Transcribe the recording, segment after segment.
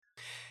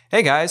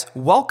Hey guys,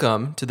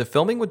 welcome to the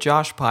Filming with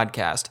Josh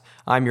podcast.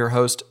 I'm your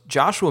host,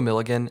 Joshua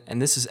Milligan,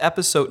 and this is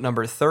episode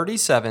number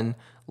 37,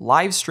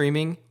 live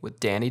streaming with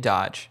Danny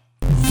Dodge.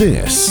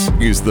 This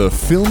is the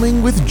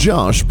Filming with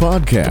Josh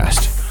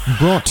podcast,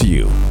 brought to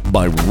you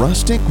by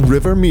Rustic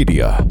River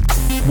Media.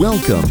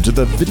 Welcome to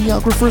the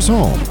videographer's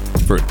home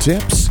for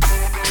tips,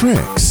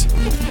 tricks,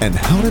 and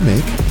how to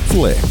make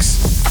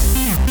flicks.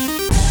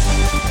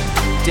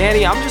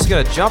 Danny, I'm just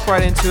going to jump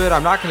right into it.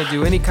 I'm not going to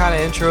do any kind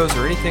of intros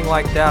or anything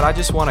like that. I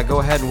just want to go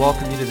ahead and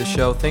welcome you to the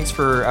show. Thanks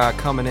for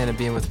coming in and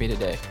being with me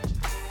today.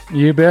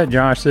 You bet,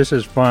 Josh. This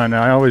is fun.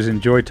 I always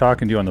enjoy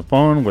talking to you on the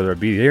phone, whether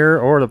it be here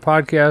or the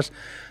podcast.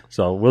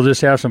 So we'll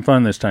just have some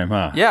fun this time,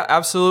 huh? Yeah,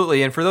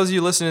 absolutely. And for those of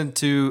you listening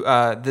to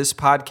this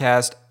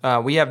podcast,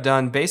 we have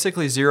done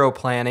basically zero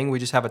planning. We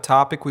just have a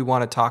topic we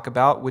want to talk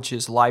about, which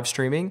is live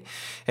streaming.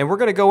 And we're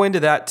going to go into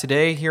that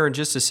today here in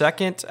just a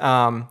second.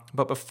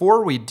 But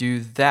before we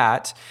do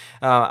that,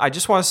 I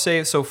just want to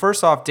say, so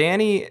first off,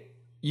 Danny,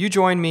 you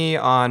joined me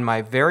on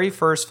my very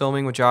first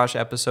Filming with Josh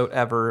episode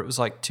ever. It was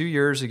like 2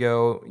 years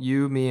ago.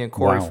 You, me, and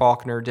Corey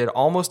Faulkner did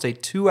almost a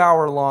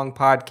 2-hour-long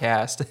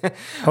podcast.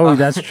 Oh,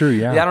 that's true,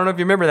 yeah. Yeah, I don't know if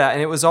you remember that.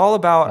 And it was all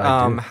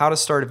about how to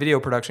start a video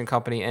production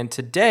company. And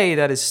today,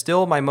 that is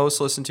still my most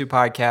listened to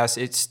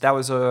podcast. That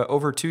was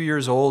over 2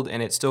 years old,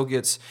 and it still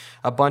gets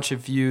a bunch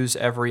of views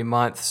every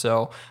month.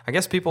 So I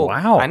guess people,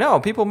 I know,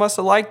 people must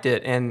have liked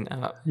it. And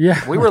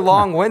we were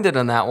long-winded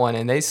on that one,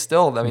 and they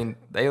still,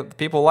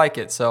 people like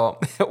it. So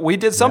we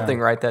did something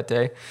right that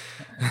day.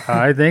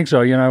 I think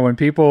so. You know, when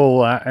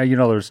people,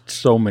 there's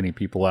so many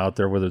people out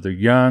there, whether they're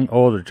young,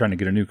 old, or trying to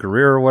get a new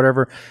career or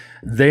whatever,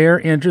 they're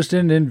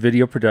interested in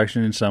video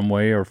production in some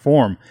way or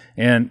form.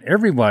 And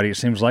everybody, it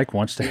seems like,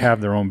 wants to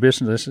have their own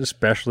business,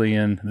 especially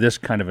in this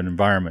kind of an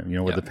environment,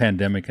 with the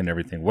pandemic and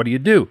everything. What do you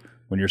do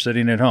when you're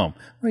sitting at home?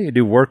 Well, you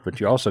do work, but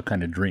you also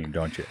kind of dream,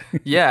 don't you?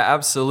 Yeah,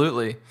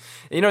 absolutely.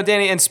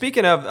 Danny, and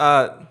speaking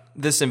of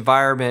this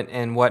environment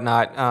and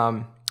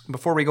whatnot,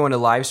 before we go into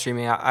live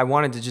streaming, I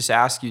wanted to just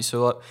ask you,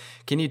 so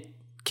can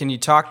you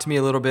talk to me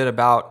a little bit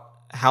about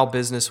how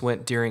business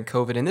went during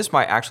COVID? And this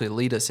might actually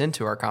lead us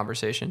into our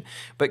conversation,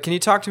 but can you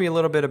talk to me a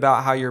little bit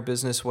about how your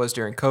business was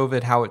during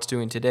COVID, how it's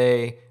doing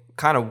today,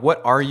 kind of what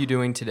are you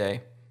doing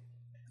today?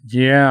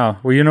 Yeah,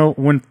 well,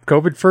 when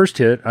COVID first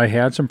hit, I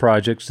had some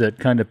projects that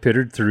kind of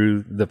pittered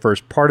through the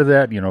first part of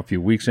that, a few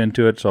weeks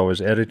into it, so I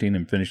was editing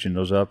and finishing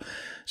those up.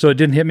 So it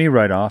didn't hit me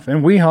right off.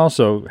 And we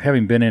also,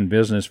 having been in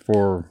business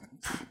for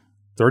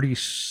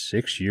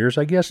 36 years,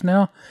 I guess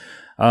now,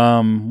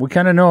 we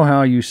kind of know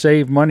how you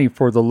save money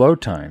for the low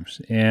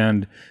times.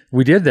 And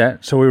we did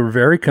that, so we were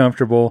very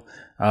comfortable.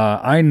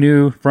 I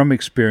knew from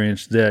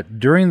experience that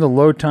during the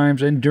low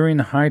times and during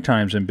the high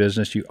times in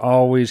business, you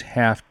always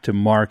have to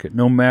market,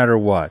 no matter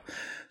what.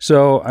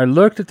 So I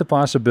looked at the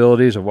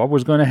possibilities of what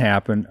was going to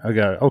happen. I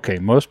got, okay,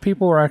 most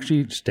people are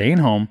actually staying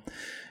home.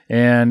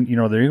 And,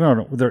 they're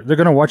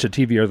going to watch a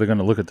TV or they're going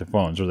to look at their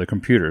phones or their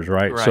computers,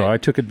 right? So I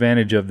took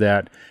advantage of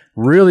that,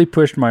 really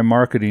pushed my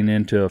marketing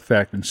into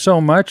effect, and so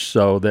much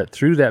so that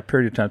through that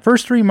period of time,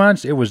 first 3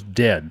 months, it was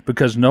dead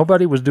because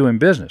nobody was doing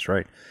business,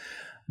 right?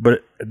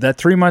 But that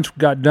 3 months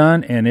got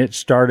done and it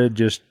started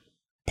just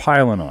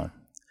piling on.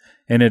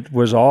 And it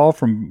was all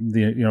from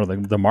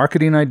the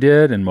marketing I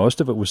did, and most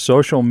of it was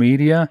social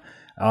media.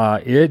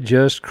 It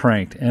just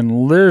cranked,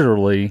 and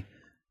literally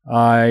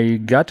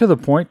I got to the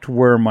point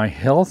where my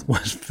health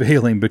was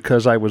failing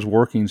because I was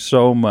working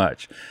so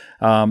much.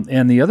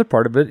 And the other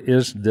part of it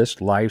is this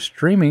live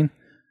streaming.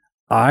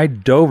 I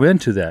dove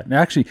into that. And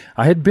actually,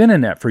 I had been in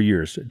that for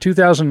years.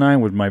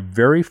 2009 was my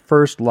very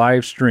first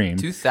live stream.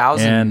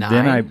 2009? And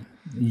then I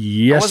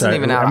wasn't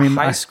even out of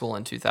high school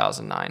in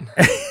 2009.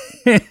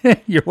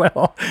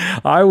 Well,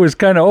 I was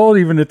kind of old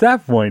even at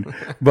that point,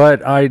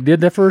 but I did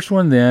the first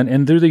one then,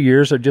 and through the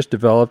years I just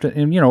developed it,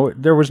 and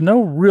there was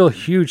no real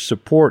huge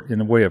support in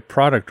the way of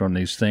product on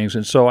these things,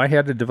 and so I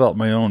had to develop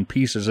my own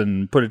pieces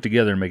and put it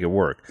together and make it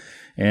work,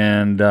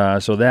 and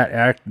so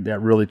that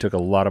really took a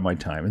lot of my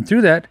time, and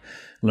through that,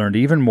 learned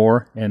even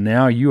more, and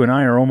now you and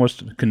I are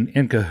almost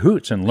in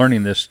cahoots in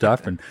learning this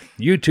stuff, and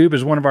YouTube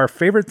is one of our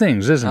favorite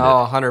things, isn't it?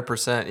 Oh,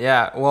 100%,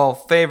 yeah. Well,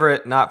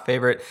 favorite, not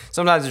favorite.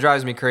 Sometimes it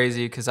drives me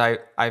crazy because I'm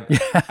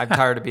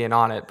tired of being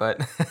on it, but...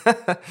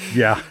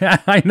 Yeah,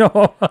 I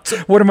know.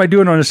 What am I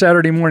doing on a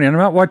Saturday morning? I'm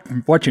not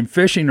watching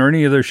fishing or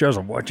any of those shows.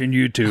 I'm watching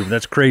YouTube.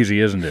 That's crazy,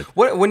 isn't it?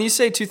 When you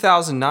say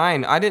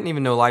 2009, I didn't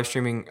even know live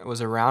streaming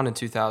was around in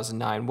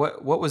 2009.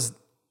 What was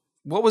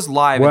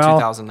live in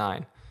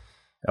 2009?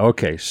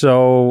 Okay,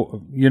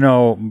 so,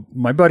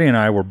 my buddy and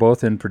I were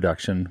both in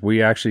production.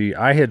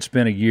 I had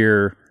spent a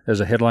year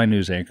as a headline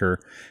news anchor.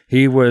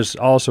 He was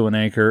also an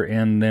anchor,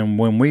 and then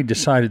when we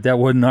decided that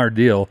wasn't our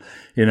deal,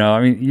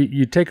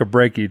 you take a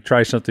break, you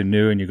try something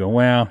new, and you go,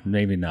 well,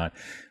 maybe not.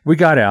 We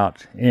got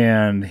out,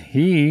 and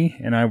he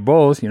and I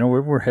both, we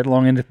were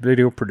headlong into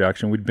video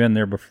production. We'd been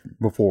there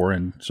before,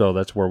 and so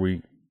that's where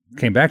we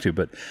came back to.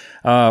 But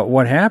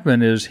what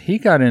happened is he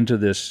got into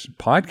this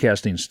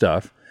podcasting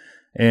stuff,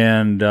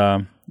 and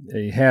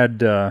had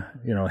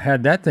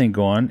that thing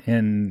going,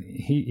 and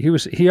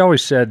he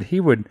always said he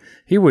would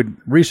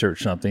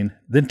research something,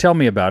 then tell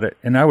me about it,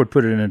 and I would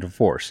put it into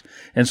force.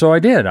 And so I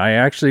did. I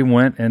actually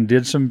went and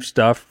did some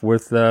stuff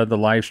with the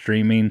live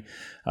streaming.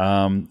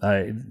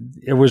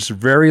 It was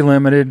very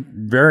limited,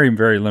 very,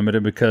 very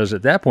limited, because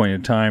at that point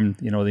in time,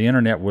 the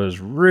internet was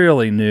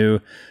really new.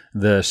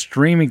 The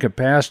streaming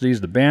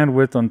capacities, the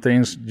bandwidth on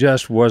things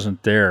just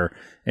wasn't there.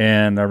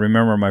 And I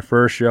remember my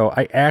first show,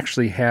 I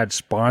actually had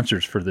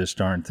sponsors for this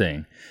darn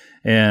thing.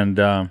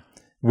 And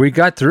we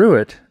got through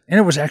it, and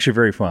it was actually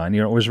very fun.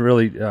 It was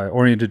really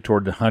oriented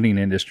toward the hunting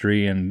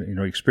industry and,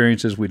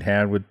 experiences we'd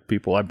had with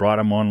people. I brought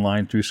them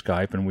online through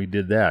Skype, and we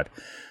did that.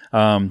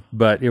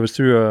 But it was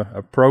through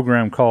a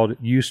program called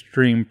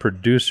Ustream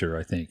Producer,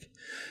 I think.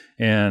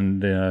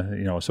 And,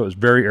 so it was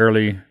very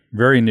early,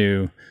 very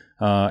new.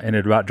 And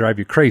it about drive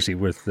you crazy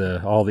with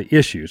all the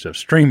issues of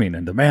streaming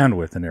and the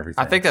bandwidth and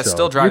everything. I think that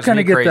still drives me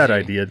crazy. You kind of get that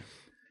idea.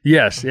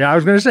 Yes. Yeah, I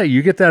was going to say,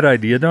 you get that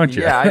idea, don't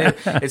you? Yeah,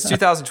 it's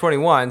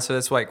 2021, so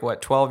it's like,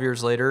 12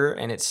 years later,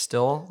 and it's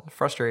still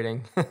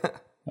frustrating.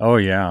 Oh,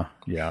 yeah.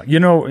 Yeah.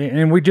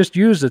 And we just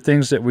used the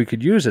things that we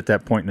could use at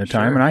that point in the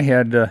time. Sure.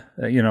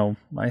 And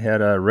I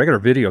had a regular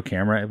video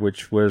camera,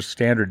 which was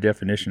standard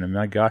definition. And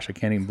my gosh, I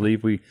can't even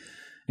believe we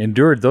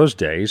endured those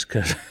days,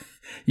 because...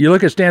 You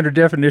look at standard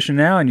definition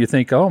now and you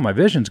think, oh, my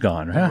vision's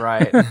gone. Huh?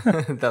 Right.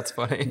 That's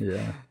funny.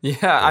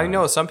 Yeah. I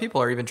know some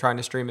people are even trying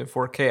to stream in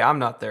 4K. I'm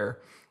not there.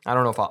 I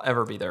don't know if I'll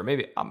ever be there.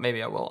 Maybe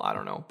I will. I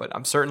don't know. But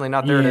I'm certainly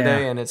not there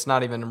today, and it's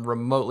not even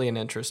remotely an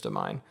interest of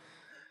mine.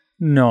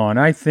 No, and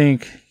I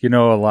think, a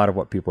lot of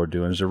what people are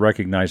doing is they're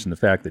recognizing the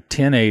fact that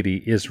 1080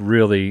 is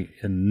really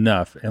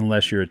enough,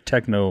 unless you're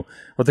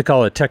what they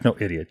call a techno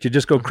idiot. You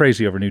just go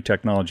crazy over new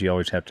technology. You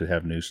always have to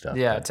have new stuff.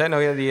 Yeah,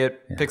 techno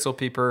idiot, pixel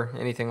peeper,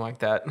 anything like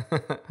that.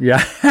 Yeah,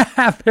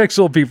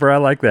 pixel peeper, I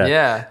like that.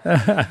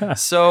 Yeah.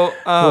 So,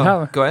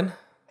 go ahead.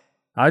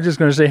 I was just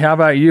going to say, how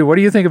about you? What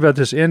do you think about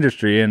this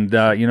industry? And,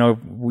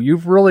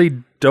 you've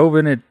really dove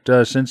in it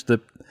since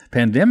the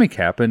pandemic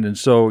happened, and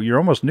so you're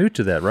almost new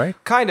to that, right?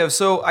 Kind of.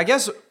 So I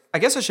guess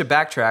I should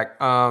backtrack.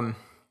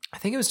 I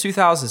think it was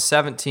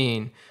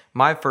 2017.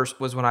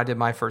 Was when I did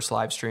my first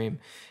live stream,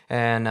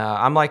 and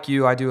I'm like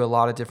you. I do a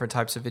lot of different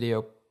types of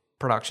video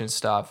production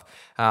stuff,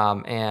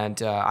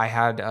 and I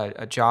had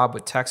a job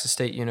with Texas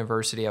State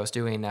University. I was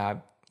doing.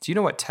 Do you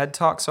know what TED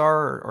Talks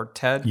are, or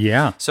TED?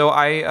 Yeah. So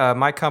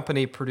my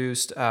company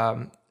produced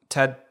a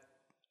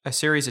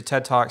series of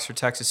TED Talks for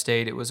Texas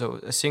State. It was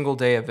a single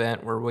day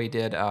event where we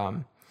did.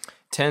 At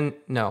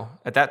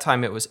that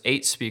time it was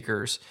 8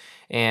 speakers,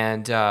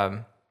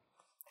 and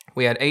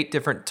we had 8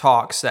 different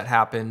talks that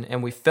happened,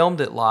 and we filmed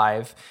it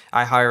live.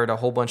 I hired a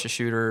whole bunch of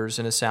shooters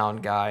and a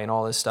sound guy and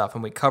all this stuff,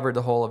 and we covered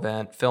the whole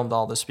event, filmed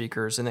all the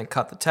speakers, and then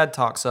cut the TED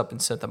Talks up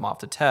and sent them off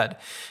to TED.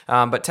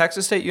 But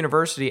Texas State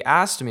University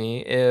asked me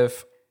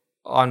if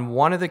on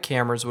one of the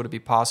cameras would it be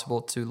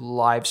possible to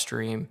live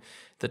stream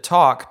the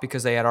talk,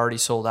 because they had already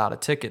sold out of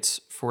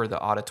tickets for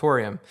the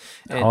auditorium.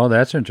 And,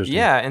 that's interesting.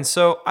 Yeah, and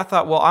so I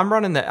thought, well,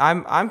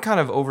 I'm kind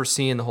of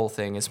overseeing the whole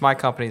thing. It's my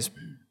company's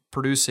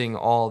producing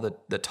all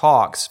the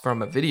talks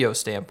from a video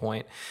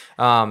standpoint.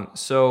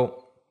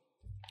 So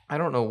I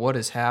don't know what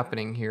is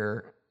happening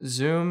here.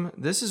 Zoom,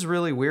 this is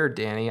really weird,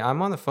 Danny.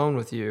 I'm on the phone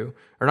with you,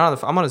 or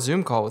not. I'm on a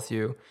Zoom call with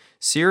you.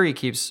 Siri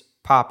keeps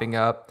popping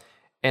up,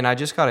 and I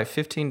just got a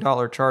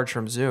 $15 charge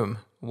from Zoom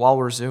while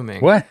we're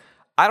Zooming. What?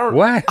 I don't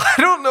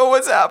know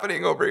what's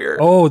happening over here.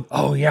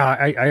 Oh yeah.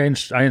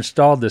 I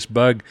installed this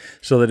bug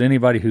so that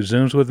anybody who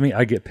Zooms with me,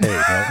 I get paid.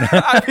 Right?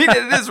 I mean,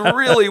 it is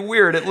really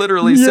weird. It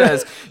literally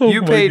says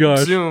you paid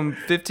Zoom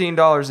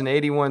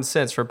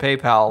 $15.81 for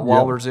PayPal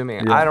while we're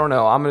Zooming. Yep. I don't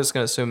know. I'm just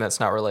going to assume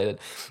that's not related.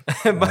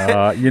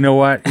 But you know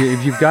what?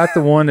 If you've got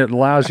the one that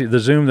allows you, the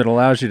Zoom that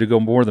allows you to go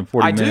more than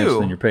 40 minutes,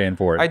 then you're paying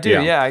for it. I do.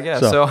 Yeah, I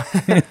guess so.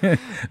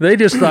 They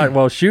just thought,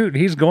 well, shoot,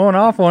 he's going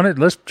off on it.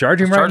 Let's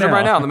charge him right now. Charge him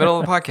right now in the middle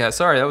of the podcast.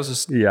 Sorry, that was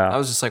just. Yeah. I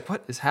was just like,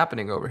 what is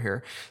happening over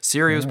here?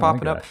 Siri was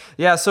popping up.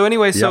 Yeah. So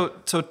anyway, so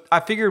I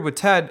figured with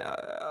Ted,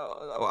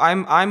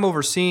 I'm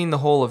overseeing the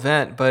whole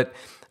event, but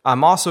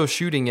I'm also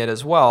shooting it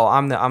as well.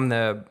 I'm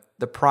the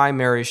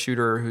primary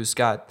shooter who's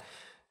got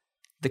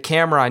the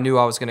camera I knew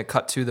I was going to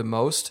cut to the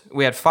most.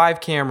 We had 5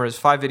 cameras,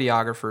 5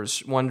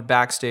 videographers, one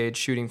backstage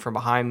shooting from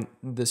behind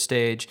the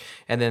stage,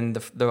 and then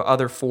the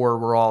other 4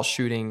 were all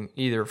shooting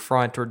either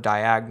front or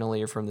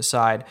diagonally or from the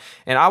side.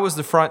 And I was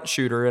the front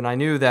shooter, and I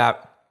knew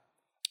that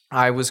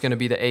I was going to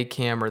be the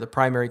A-cam or the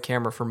primary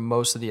camera for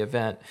most of the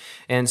event.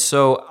 And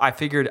so I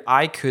figured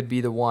I could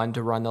be the one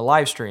to run the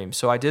live stream.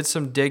 So I did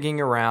some digging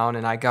around,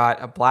 and I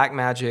got a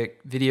Blackmagic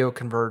video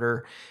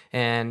converter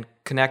and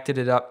connected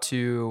it up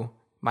to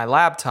my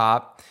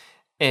laptop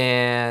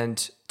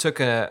and took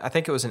I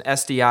think it was an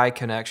SDI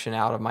connection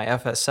out of my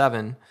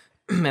FS7.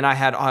 And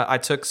I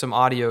took some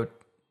audio.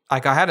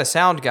 Like, I had a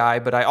sound guy,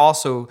 but I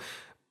also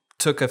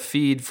took a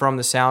feed from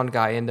the sound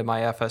guy into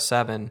my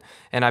FS7,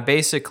 and I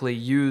basically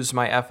used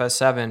my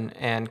FS7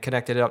 and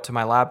connected it up to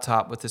my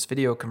laptop with this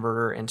video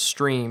converter and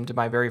streamed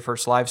my very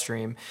first live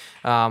stream,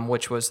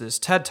 which was this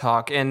TED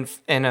Talk. And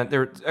there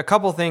were a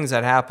couple things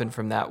that happened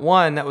from that.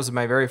 One, that was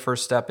my very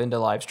first step into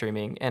live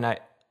streaming, and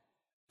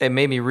it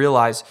made me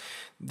realize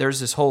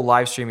there's this whole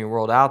live streaming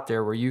world out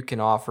there where you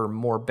can offer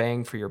more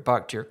bang for your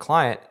buck to your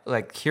client.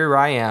 Like, here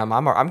I am,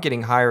 I'm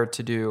getting hired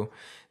to do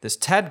this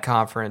TED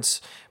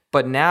conference,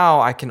 but now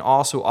I can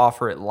also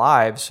offer it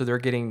live, so they're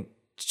getting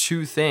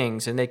two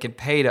things, and they can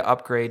pay to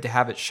upgrade to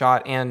have it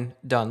shot and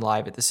done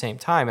live at the same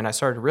time. And I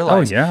started to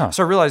realize,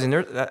 realizing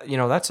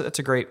that's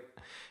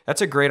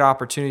a great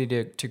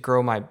opportunity to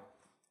grow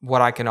what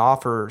I can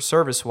offer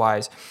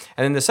service-wise.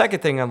 And then the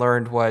second thing I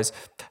learned was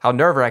how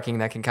nerve-wracking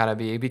that can kind of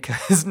be,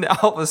 because now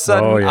all of a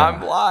sudden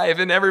I'm live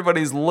and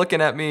everybody's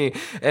looking at me,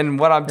 and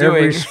what I'm doing,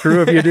 every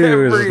screw up you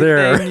do is there.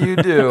 Everything you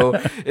do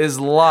is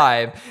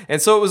live. And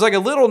so it was like a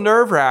little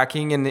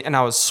nerve-wracking, and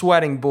I was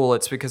sweating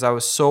bullets because I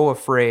was so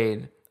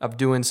afraid of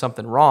doing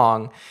something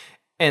wrong.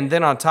 And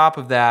then on top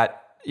of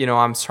that,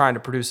 I'm trying to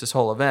produce this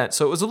whole event.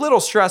 So it was a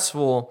little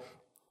stressful,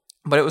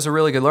 but it was a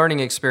really good learning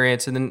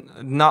experience. And then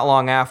not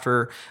long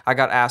after, I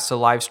got asked to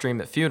live stream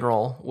at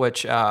funeral,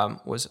 which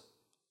was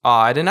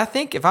odd. And I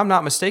think, if I'm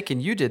not mistaken,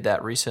 you did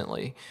that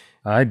recently.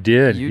 I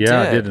did.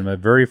 I did. My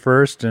very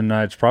first, and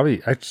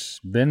it's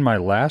been my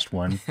last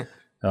one.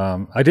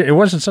 I did. It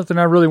wasn't something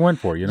I really went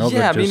for,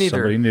 but me neither.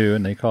 Somebody knew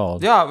and they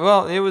called. Yeah,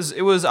 well, it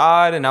was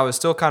odd, and I was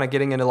still kind of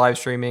getting into live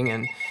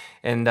streaming,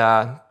 and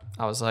I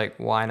was like,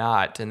 why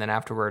not? And then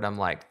afterward, I'm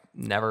like,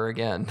 never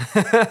again.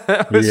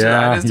 I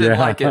just didn't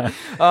like it.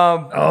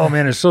 Oh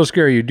man, it's so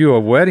scary. You do a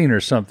wedding or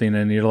something,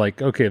 and you're like,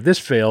 okay, if this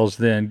fails,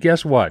 then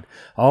guess what?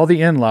 All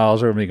the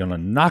in-laws are going to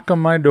knock on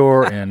my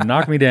door and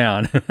knock me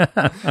down.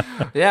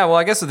 Yeah, well,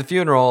 I guess at the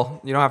funeral,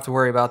 you don't have to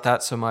worry about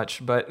that so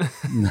much, but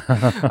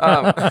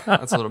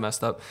that's a little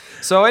messed up.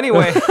 So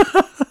anyway,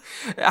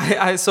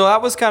 so that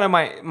was kind of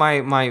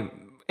my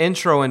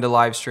intro into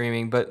live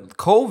streaming, but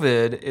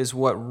COVID is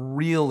what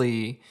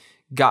really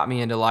got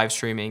me into live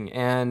streaming.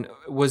 And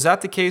was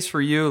that the case for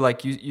you?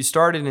 Like, you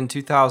started in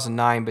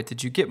 2009, but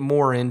did you get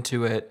more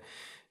into it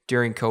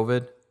during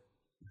COVID?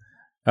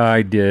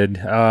 I did.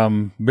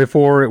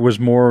 Before, it was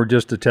more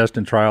just a test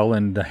and trial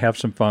and to have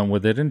some fun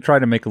with it and try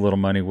to make a little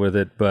money with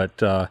it.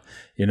 But, I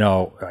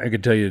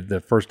could tell you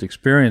the first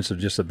experience of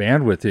just the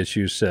bandwidth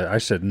issues, I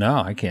said, no,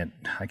 I can't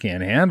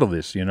handle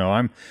this.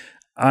 I'm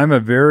a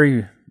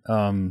very,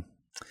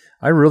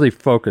 I really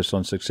focus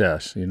on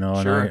success, and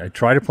I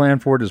try to plan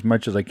for it as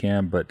much as I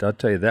can, but I'll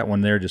tell you, that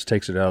one there just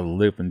takes it out of the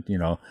loop. And,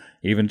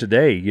 even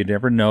today, you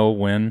never know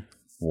when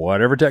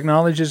whatever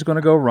technology is going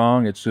to go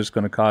wrong. It's just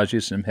going to cause you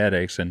some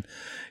headaches. And,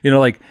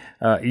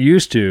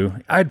 used to,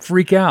 I'd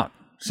freak out.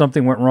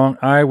 Something went wrong,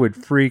 I would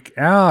freak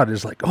out.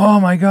 It's like, oh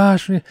my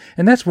gosh.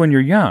 And that's when you're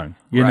young,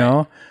 you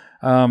know.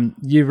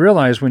 You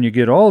realize when you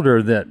get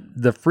older that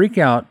the freak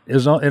out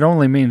it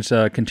only means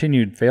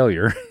continued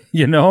failure.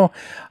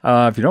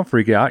 If you don't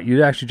freak out,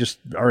 you actually just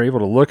are able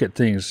to look at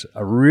things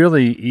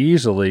really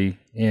easily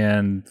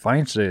and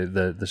find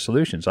the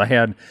solutions. I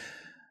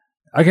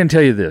can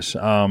tell you this.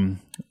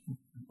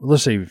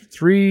 Let's see,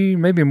 3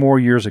 maybe more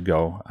years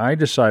ago, I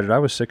decided I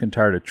was sick and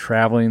tired of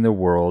traveling the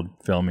world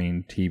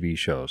filming TV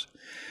shows.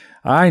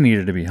 I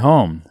needed to be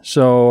home.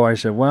 So I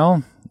said,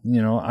 well,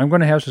 I'm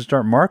going to have to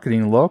start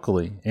marketing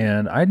locally.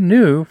 And I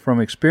knew from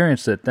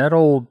experience that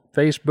old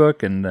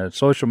Facebook and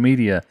social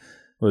media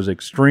was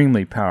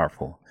extremely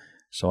powerful.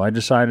 So I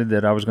decided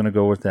that I was going to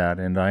go with that.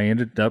 And I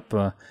ended up,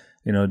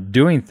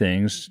 doing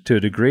things to a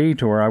degree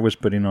to where I was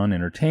putting on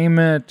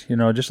entertainment,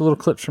 just little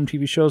clips from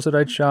TV shows that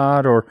I'd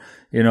shot, or,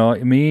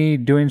 me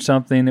doing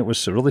something that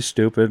was really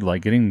stupid,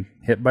 like getting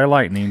hit by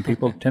lightning.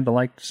 People tend to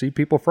like to see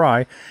people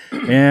fry.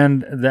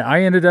 And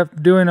I ended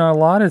up doing a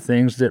lot of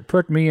things that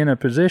put me in a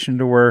position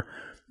to where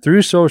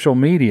through social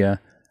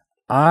media,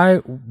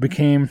 I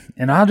became,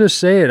 and I'll just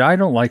say it, I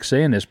don't like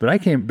saying this, but I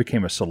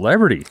became a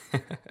celebrity.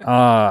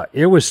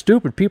 It was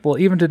stupid. People,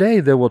 even today,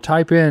 they will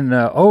type in,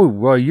 oh,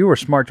 well, you were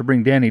smart to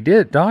bring Danny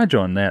Dodge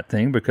on that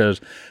thing,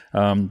 because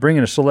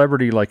bringing a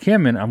celebrity like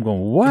him in, I'm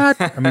going, what?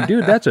 I mean,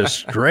 dude, that's a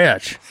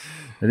stretch.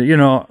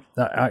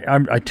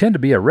 I tend to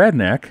be a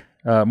redneck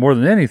more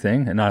than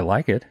anything, and I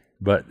like it.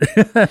 But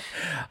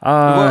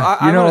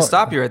I'm going to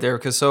stop you right there,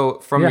 because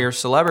from your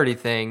celebrity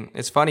thing,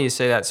 it's funny you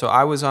say that. So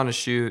I was on a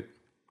shoot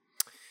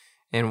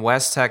in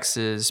West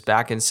Texas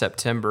back in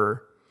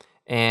September,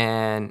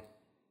 and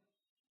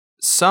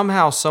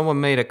somehow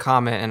someone made a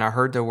comment, and I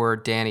heard the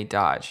word Danny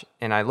Dodge,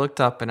 and I looked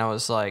up and I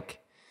was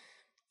like,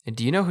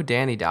 do you know who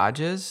Danny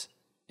Dodge is?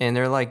 And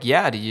they're like,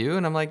 yeah, do you?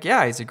 And I'm like,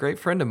 yeah, he's a great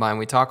friend of mine.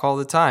 We talk all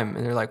the time.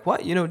 And they're like,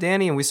 what? You know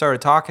Danny? And we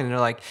started talking, and they're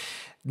like,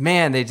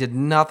 man, they did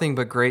nothing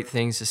but great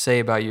things to say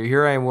about you.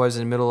 Here I was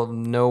in the middle of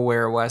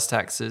nowhere, West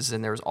Texas,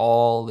 and there was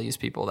all these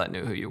people that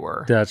knew who you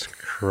were. That's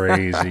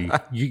crazy.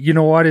 You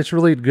know what? It's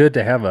really good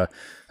to have a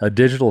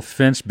digital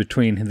fence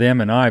between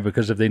them and I,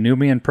 because if they knew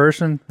me in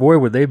person, boy,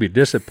 would they be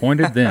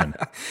disappointed then.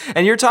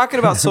 And you're talking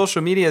about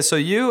social media. So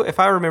you, if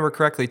I remember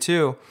correctly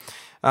too,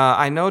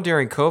 I know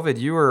during COVID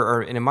you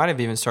were, and it might have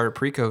even started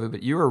pre-COVID,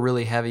 but you were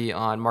really heavy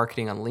on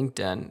marketing on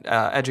LinkedIn,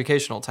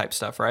 educational type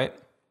stuff, right?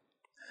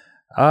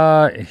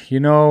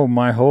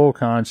 My whole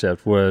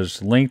concept was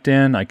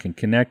LinkedIn. I can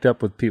connect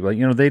up with people.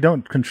 They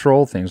don't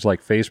control things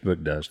like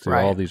Facebook does through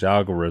all these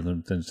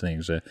algorithms and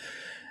things.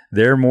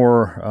 They're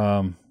more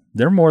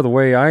the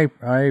way I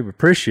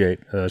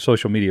appreciate a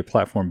social media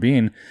platform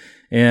being.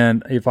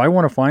 And if I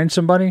want to find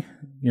somebody,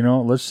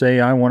 let's say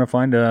I want to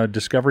find a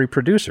discovery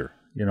producer,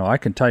 I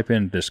can type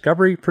in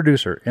discovery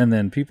producer and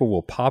then people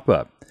will pop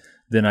up.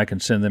 Then I can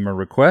send them a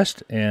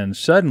request, and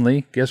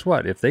suddenly, guess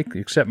what? If they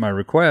accept my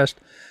request,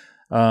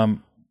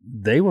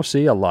 they will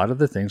see a lot of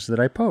the things that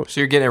I post.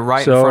 So you're getting it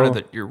right in front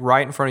of you're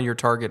right in front of your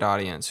target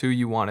audience, who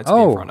you want it to be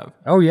in front of.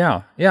 Oh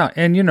yeah.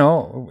 And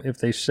if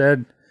they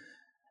said,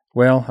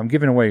 well, I'm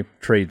giving away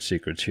trade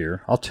secrets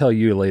here. I'll tell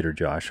you later,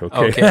 Josh.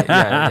 Okay.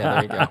 Yeah,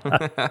 there you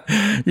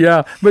go.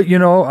 Yeah, but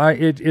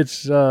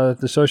it's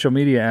the social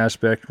media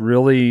aspect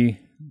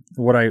really.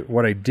 What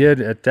I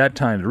did at that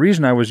time, the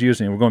reason I was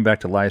using, we're going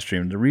back to live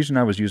streaming, the reason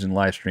I was using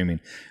live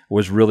streaming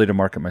was really to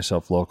market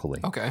myself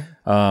locally. Okay.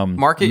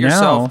 Market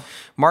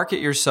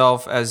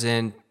yourself as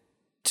in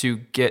to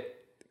get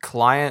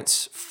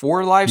clients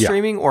for live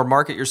streaming, or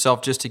market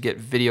yourself just to get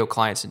video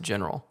clients in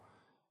general?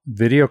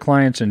 Video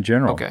clients in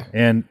general. Okay.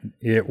 And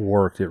it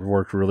worked. It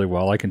worked really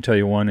well. I can tell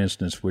you one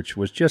instance, which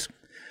was just,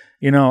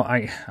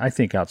 I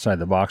think outside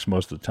the box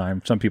most of the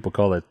time. Some people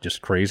call it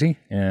just crazy,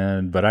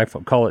 but I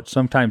call it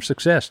sometimes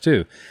success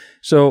too.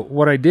 So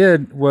what I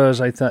did was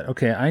I thought,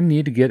 okay, I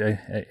need to get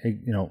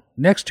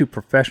next to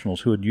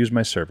professionals who would use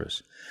my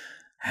service.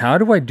 How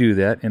do I do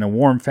that in a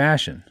warm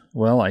fashion?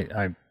 Well,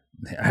 I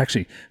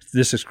actually,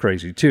 this is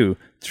crazy too.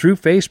 Through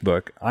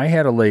Facebook, I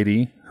had a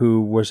lady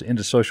who was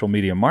into social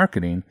media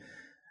marketing.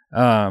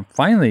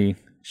 Finally,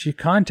 she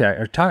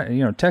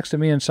texted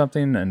me and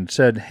something and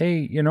said,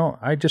 "Hey,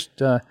 I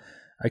just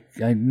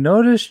I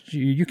noticed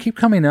you keep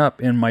coming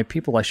up in my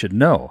people I should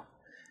know."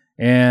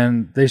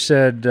 And they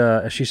said,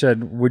 she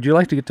said, "Would you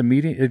like to get to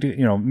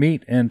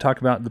meet and talk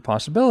about the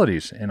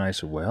possibilities?" And I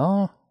said,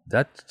 "Well,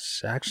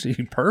 that's actually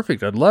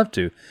perfect. I'd love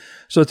to."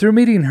 So through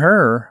meeting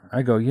her,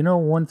 I go,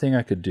 one thing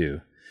I could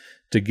do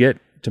to get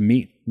to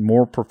meet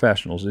more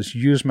professionals is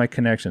use my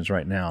connections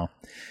right now.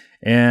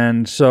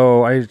 And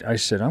so I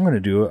said, I'm going to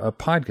do a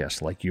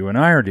podcast like you and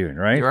I are doing,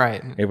 right?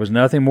 Right. It was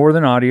nothing more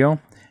than audio.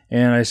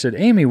 And I said,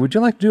 Amy, would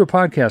you like to do a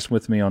podcast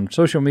with me on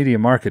social media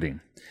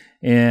marketing?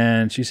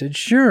 And she said,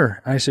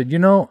 sure. I said,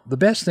 the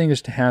best thing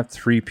is to have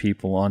 3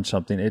 people on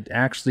something. It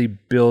actually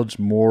builds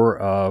more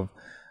of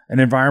an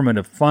environment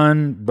of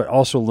fun, but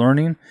also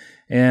learning.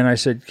 And I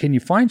said, can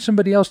you find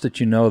somebody else that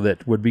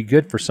that would be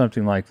good for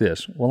something like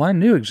this? Well, I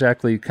knew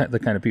exactly the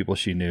kind of people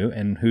she knew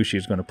and who she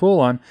was going to pull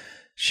on.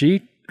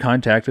 She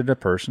contacted a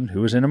person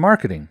who was into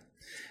marketing.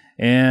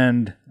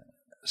 And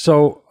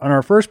so on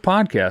our first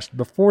podcast,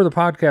 before the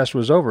podcast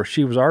was over,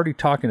 she was already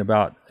talking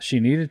about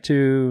she needed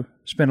to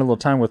spend a little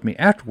time with me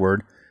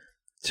afterward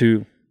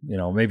to,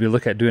 maybe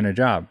look at doing a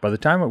job. By the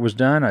time it was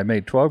done, I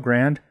made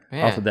 $12,000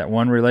 off of that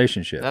one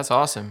relationship. That's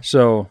awesome.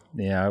 So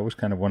yeah, it was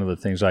kind of one of the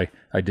things I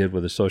did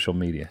with the social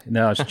media.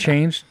 Now it's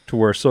changed to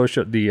where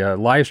the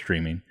live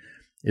streaming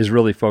is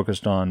really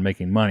focused on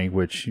making money,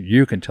 which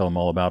you can tell them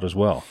all about as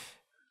well.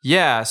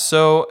 Yeah,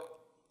 so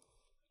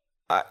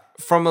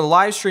from a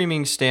live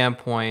streaming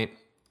standpoint,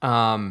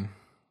 for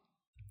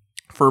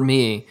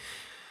me,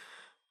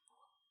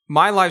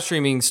 my live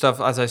streaming stuff,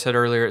 as I said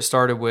earlier, it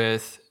started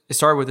with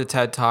the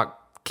TED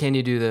Talk. Can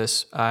you do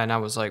this? And I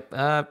was like,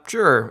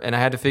 sure. And I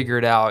had to figure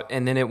it out.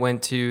 And then it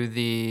went to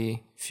the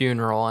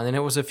funeral, and then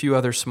it was a few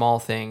other small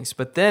things.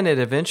 But then it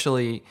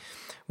eventually,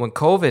 when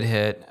COVID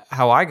hit,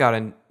 how I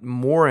got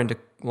more into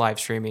live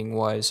streaming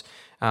was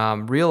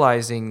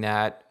realizing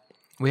that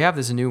we have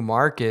this new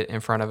market in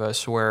front of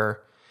us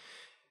where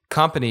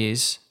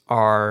companies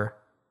are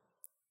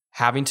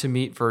having to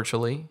meet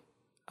virtually.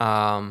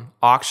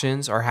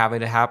 Auctions are having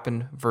to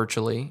happen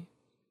virtually.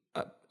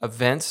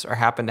 Events are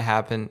having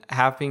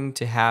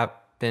to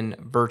happen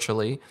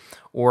virtually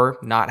or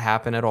not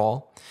happen at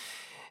all.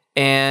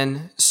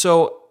 And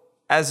so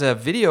as a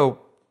video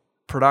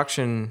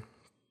production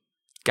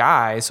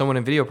guy, someone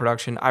in video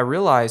production, I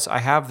realized I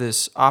have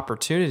this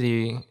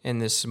opportunity in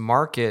this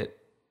market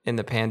in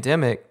the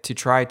pandemic to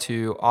try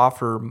to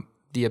offer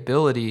the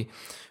ability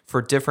for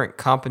different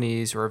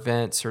companies or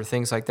events or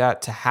things like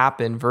that to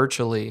happen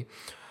virtually,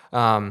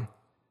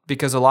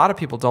 because a lot of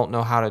people don't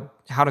know how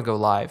to go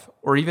live,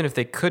 or even if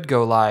they could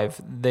go live,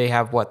 they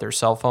have their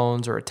cell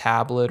phones or a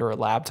tablet or a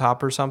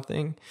laptop or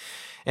something.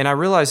 And I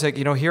realized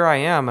here I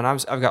am, and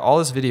I've got all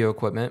this video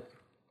equipment.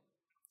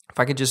 If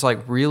I could just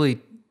really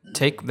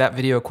take that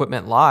video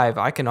equipment live,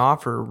 I can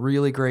offer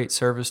really great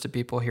service to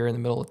people here in the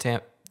middle of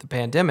the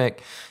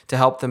pandemic to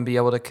help them be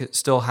able to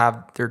still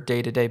have their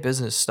day-to-day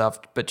business stuff,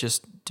 but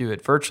just do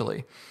it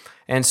virtually.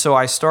 And so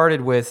I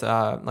started with,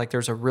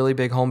 there's a really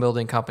big home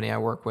building company I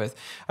work with.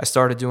 I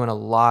started doing a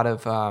lot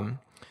of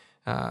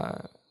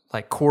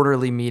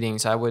quarterly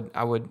meetings. I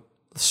would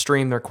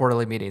stream their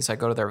quarterly meetings. I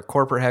go to their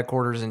corporate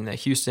headquarters in the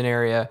Houston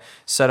area,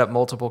 set up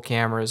multiple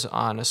cameras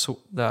on the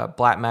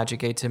Blackmagic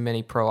A10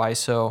 Mini Pro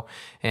ISO,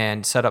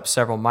 and set up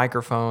several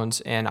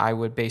microphones. And I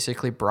would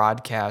basically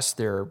broadcast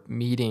their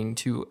meeting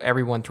to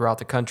everyone throughout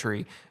the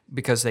country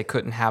because they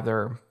couldn't have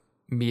their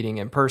meeting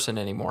in person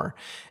anymore,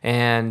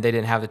 and they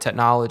didn't have the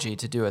technology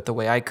to do it the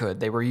way I could.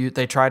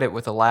 They tried it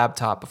with a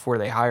laptop before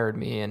they hired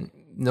me, and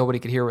nobody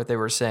could hear what they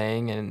were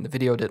saying, and the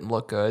video didn't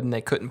look good, and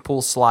they couldn't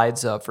pull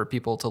slides up for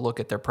people to look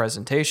at their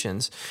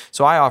presentations.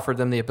 So I offered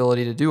them the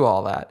ability to do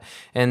all that.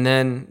 And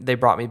then they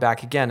brought me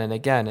back again and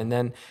again. And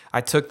then I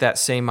took that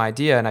same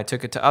idea and I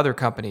took it to other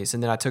companies,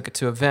 and then I took it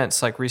to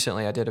events. Like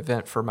recently I did an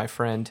event for my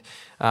friend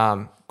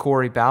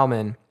Corey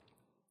Bauman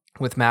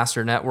with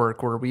Master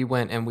Network, where we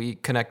went and we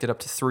connected up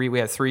to three. We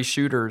had 3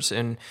 shooters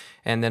and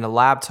then a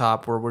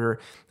laptop where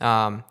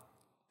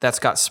that's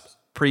got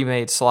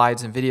pre-made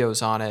slides and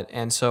videos on it.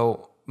 And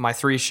so my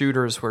 3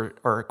 shooters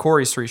or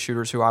Corey's 3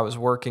 shooters who I was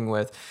working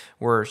with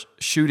were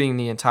shooting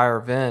the entire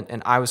event,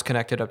 and I was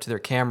connected up to their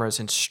cameras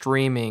and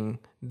streaming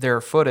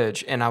their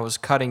footage, and I was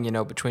cutting,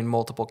 between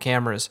multiple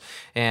cameras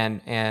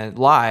and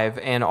live,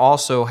 and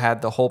also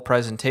had the whole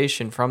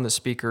presentation from the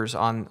speakers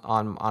on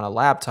a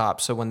laptop.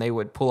 So when they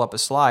would pull up a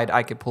slide,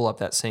 I could pull up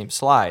that same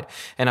slide,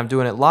 and I'm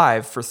doing it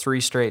live for 3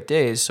 straight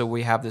days. So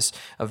we have this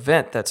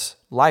event that's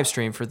live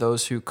stream for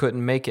those who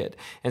couldn't make it.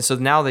 And so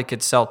now they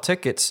could sell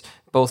tickets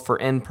both for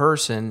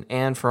in-person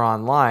and for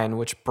online,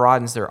 which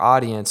broadens their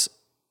audience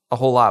a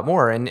whole lot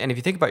more. And if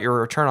you think about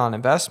your return on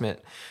investment,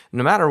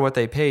 no matter what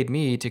they paid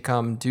me to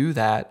come do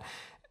that,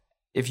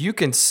 if you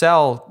can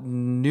sell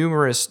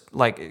numerous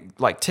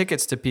like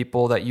tickets to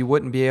people that you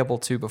wouldn't be able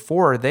to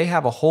before, they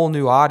have a whole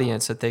new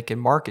audience that they can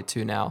market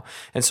to now.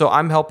 And so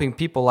I'm helping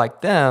people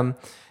like them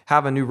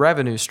have a new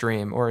revenue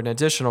stream or an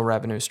additional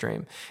revenue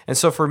stream. And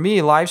so for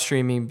me, live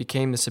streaming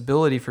became this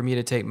ability for me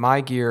to take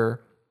my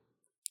gear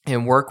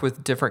and work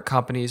with different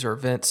companies or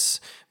events,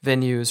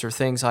 venues, or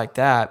things like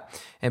that,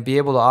 and be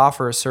able to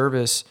offer a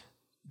service,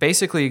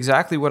 basically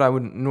exactly what I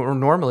would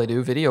normally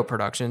do, video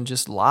production,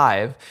 just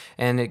live,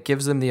 and it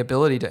gives them the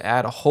ability to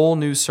add a whole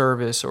new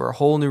service or a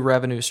whole new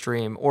revenue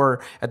stream,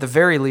 or at the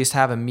very least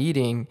have a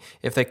meeting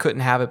if they couldn't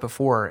have it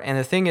before. And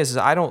the thing is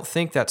I don't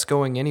think that's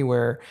going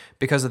anywhere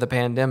because of the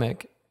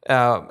pandemic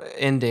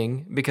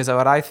ending, because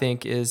what I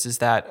think is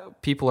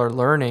that people are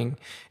learning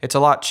it's a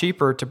lot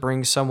cheaper to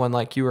bring someone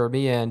like you or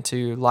me in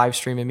to live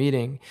stream a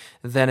meeting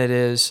than it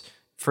is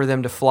for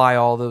them to fly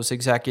all those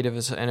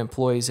executives and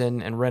employees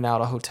in and rent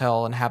out a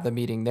hotel and have the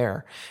meeting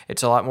there.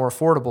 It's a lot more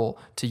affordable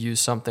to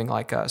use something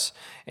like us.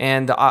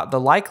 And the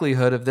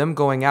likelihood of them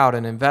going out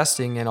and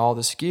investing in all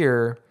this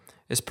gear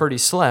is pretty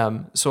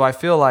slim. So I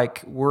feel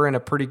like we're in a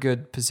pretty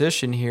good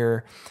position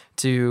here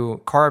to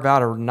carve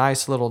out a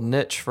nice little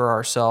niche for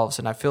ourselves.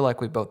 And I feel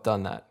like we've both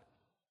done that.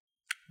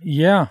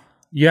 Yeah.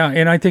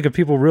 And I think if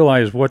people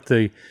realize what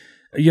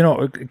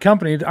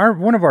companies are,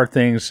 one of our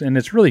things, and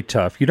it's really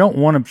tough, you don't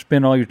want to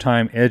spend all your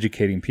time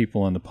educating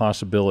people on the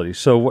possibilities.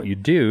 So what you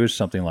do is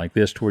something like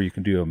this to where you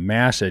can do a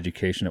mass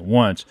education at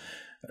once.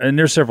 And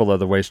there's several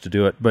other ways to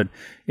do it. But,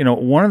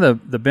 one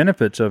of the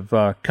benefits of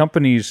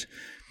companies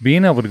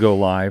being able to go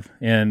live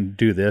and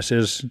do this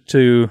is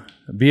to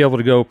be able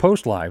to go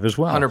post live as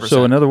well. 100%.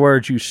 So in other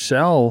words, you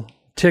sell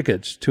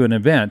tickets to an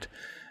event,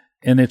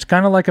 and it's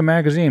kind of like a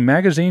magazine.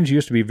 Magazines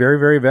used to be very,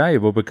 very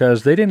valuable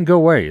because they didn't go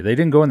away. They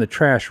didn't go in the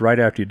trash right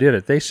after you did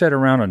it. They sat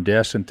around on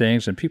desks and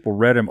things, and people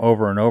read them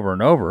over and over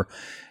and over,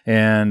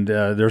 and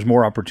there's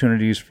more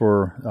opportunities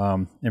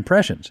for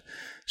impressions.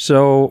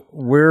 So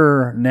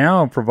we're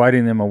now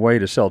providing them a way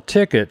to sell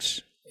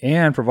tickets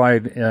and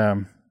provide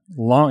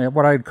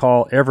what I'd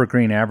call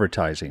evergreen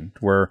advertising,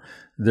 where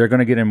they're going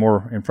to get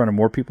in front of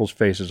more people's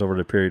faces over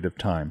the period of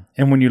time.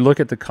 And when you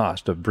look at the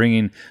cost of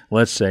bringing,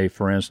 let's say,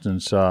 for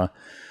instance,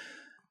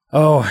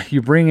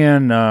 you bring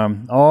in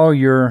all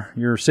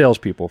your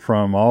salespeople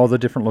from all the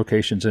different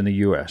locations in the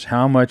U.S.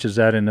 How much is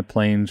that in the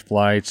planes,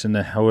 flights, and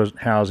the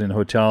housing,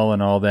 hotel,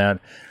 and all that?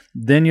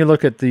 Then you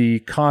look at the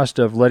cost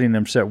of letting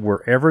them sit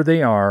wherever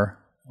they are,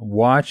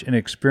 watch and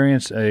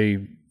experience a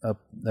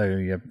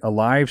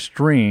live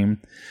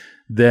stream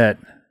that,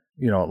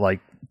 like,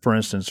 for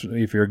instance,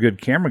 if you're a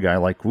good camera guy,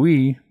 like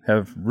we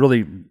have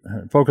really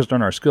focused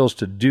on our skills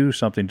to do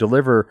something,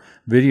 deliver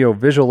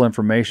visual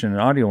information and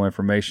audio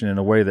information in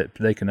a way that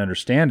they can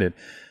understand it,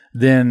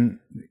 then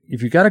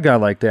if you got a guy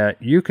like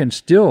that, you can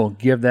still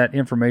give that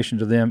information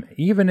to them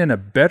even in a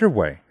better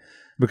way.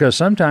 Because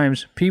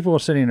sometimes people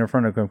sitting in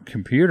front of a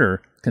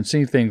computer can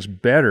see things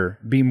better,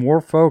 be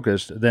more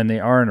focused than they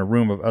are in a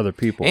room of other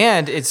people.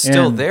 And it's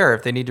still there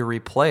if they need to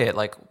replay it.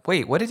 Like,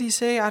 wait, what did he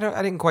say? I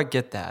didn't quite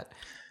get that.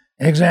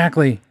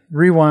 Exactly.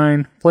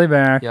 Rewind, play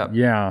back. Yep.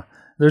 Yeah.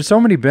 There's so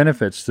many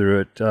benefits through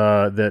it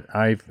that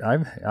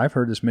I've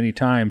heard this many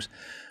times.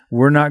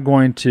 We're not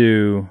going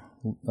to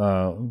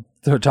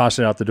toss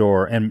it out the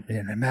door. And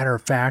a matter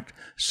of fact,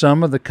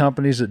 some of the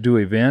companies that do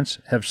events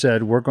have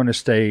said we're going to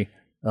stay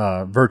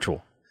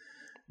virtual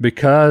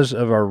because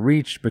of our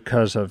reach,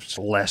 because of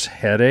less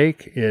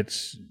headache.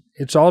 It's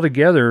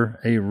altogether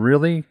a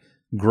really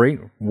great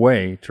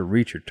way to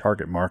reach your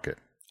target market.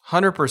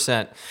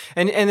 100%.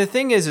 And the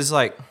thing is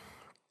like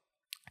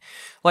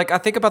I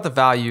think about the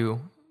value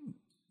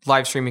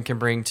live streaming can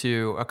bring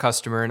to a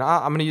customer, and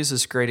I'm going to use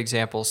this great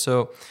example.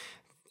 So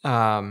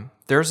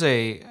there's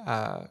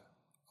a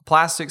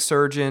plastic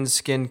surgeon,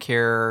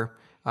 skincare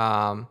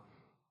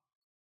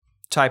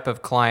type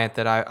of client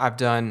that I've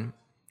done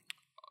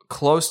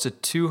close to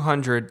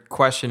 200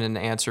 question and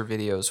answer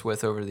videos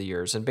with over the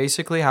years. And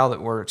basically how that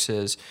works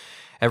is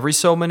every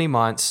so many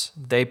months,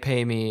 they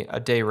pay me a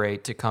day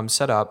rate to come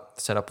set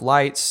up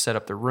lights, set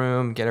up the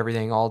room, get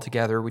everything all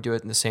together. We do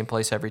it in the same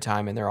place every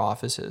time in their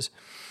offices.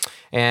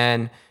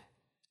 And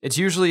it's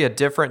usually a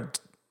different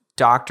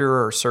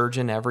doctor or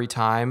surgeon every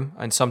time.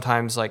 And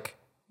sometimes like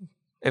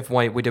if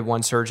we did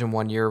one surgeon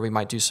one year, we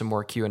might do some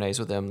more Q&As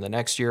with them the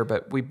next year,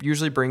 but we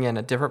usually bring in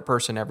a different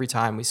person every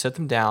time. We sit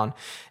them down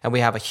and we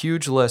have a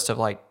huge list of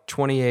like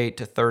 28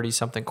 to 30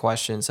 something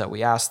questions that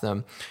we ask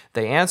them.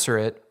 They answer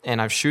it,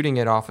 and I'm shooting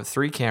it off of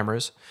 3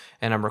 cameras,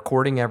 and I'm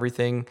recording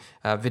everything,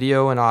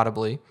 video and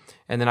audibly.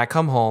 And then I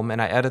come home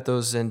and I edit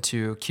those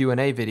into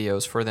Q&A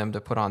videos for them to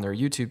put on their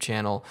YouTube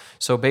channel.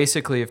 So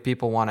basically, if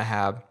people want to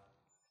have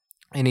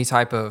any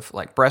type of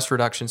like breast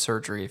reduction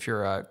surgery, if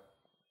you're a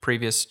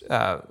previous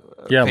patient,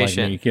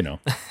 like me,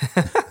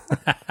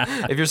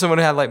 if you're someone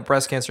who had like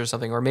breast cancer or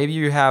something, or maybe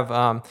you have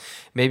a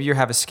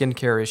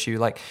skincare issue,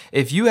 like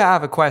if you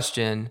have a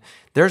question,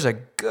 there's a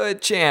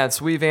good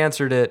chance we've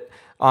answered it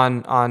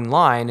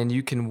online, and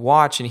you can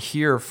watch and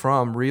hear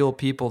from real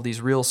people,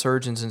 these real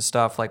surgeons and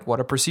stuff, like what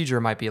a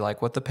procedure might be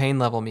like, what the pain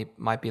level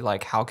might be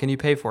like, how can you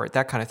pay for it,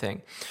 that kind of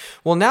thing.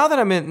 Well, now that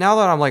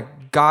I'm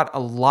like got a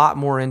lot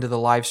more into the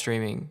live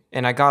streaming,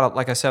 and I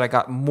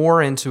got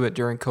more into it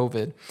during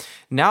COVID.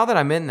 Now that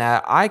I'm in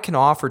that, I can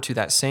offer to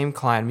that same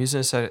client, I'm using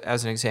this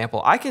as an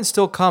example, I can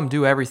still come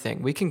do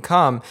everything. We can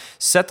come,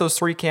 set those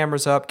 3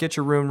 cameras up, get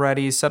your room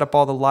ready, set up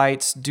all the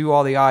lights, do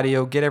all the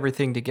audio, get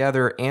everything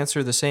together,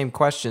 answer the same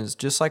questions,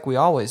 just like we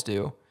always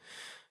do.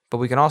 But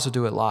we can also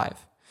do it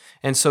live.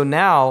 And so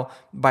now,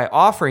 by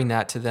offering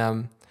that to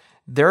them,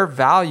 their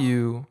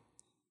value,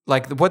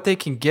 like what they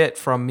can get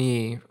from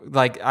me,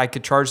 like I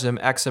could charge them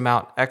X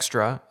amount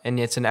extra, and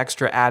it's an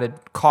extra added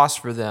cost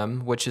for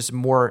them, which is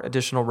more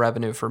additional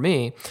revenue for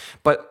me.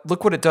 But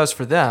look what it does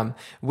for them.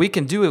 We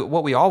can do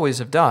what we always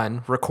have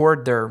done,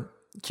 record their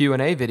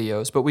Q&A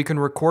videos, but we can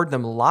record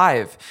them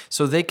live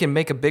so they can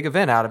make a big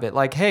event out of it.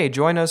 Like, hey,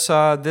 join us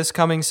this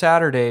coming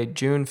Saturday,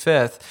 June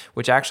 5th,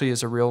 which actually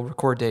is a real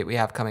record date we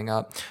have coming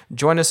up.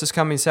 Join us this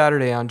coming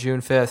Saturday on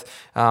June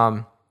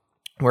 5th.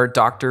 Where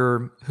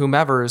Dr.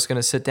 whomever is going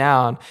to sit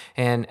down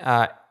and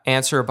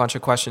answer a bunch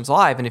of questions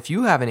live. And if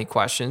you have any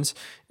questions,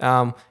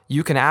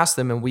 you can ask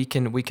them, and we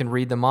can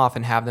read them off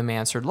and have them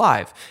answered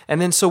live.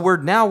 And then so we're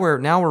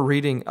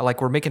reading,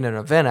 like we're making an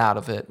event out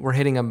of it. We're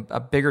hitting a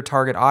bigger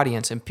target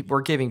audience, and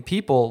we're giving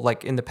people,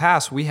 like in the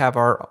past, we have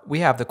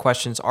the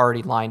questions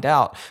already lined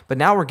out, but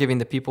now we're giving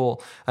the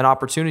people an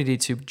opportunity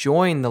to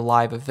join the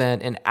live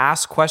event and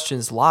ask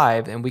questions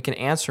live, and we can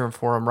answer them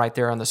for them right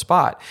there on the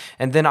spot.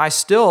 And then I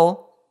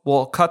still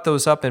will cut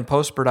those up in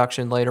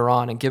post-production later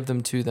on and give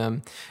them to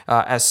them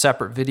as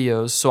separate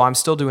videos. So I'm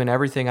still doing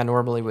everything I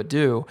normally would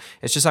do.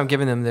 It's just I'm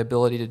giving them the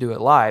ability to do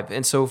it live.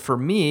 And so for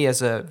me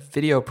as a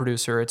video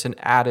producer, it's an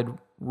added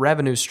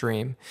revenue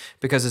stream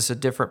because it's a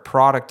different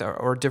product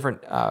or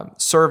different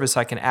service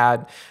I can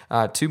add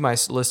to my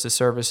list of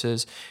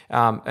services.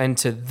 And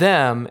to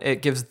them,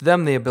 it gives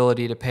them the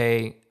ability to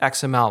pay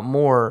X amount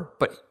more,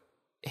 but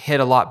hit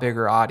a lot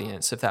bigger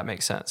audience, if that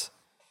makes sense.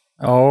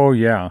 Oh,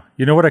 yeah.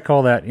 You know what I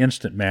call that?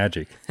 Instant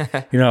magic.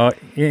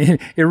 It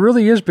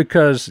really is,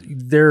 because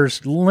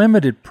there's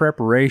limited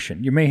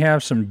preparation. You may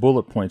have some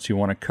bullet points you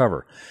want to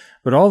cover,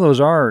 but all those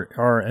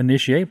are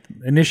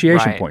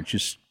initiation points,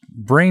 just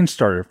brain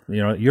starter.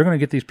 You're going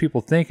to get these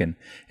people thinking.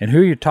 And who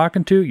you're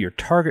talking to? Your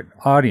target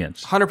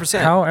audience.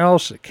 100%. How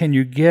else can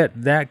you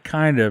get that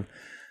kind of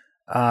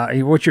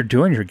what you're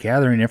doing? You're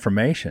gathering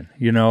information.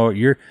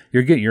 You're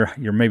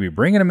maybe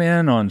bringing them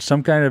in on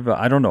some kind of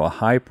a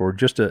hype or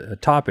just a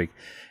topic,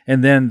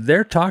 and then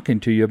they're talking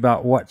to you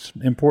about what's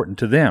important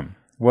to them,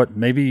 what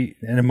maybe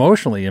and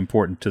emotionally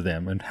important to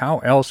them, and how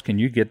else can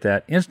you get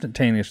that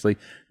instantaneously,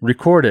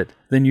 record it,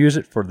 then use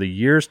it for the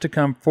years to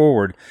come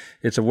forward.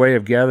 It's a way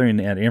of gathering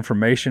that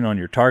information on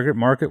your target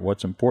market,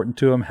 what's important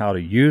to them, how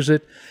to use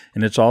it,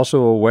 and it's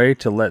also a way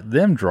to let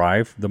them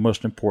drive the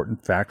most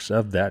important facts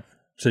of that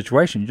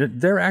situation.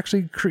 They're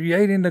actually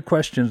creating the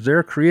questions.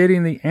 They're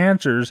creating the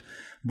answers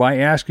by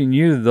asking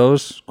you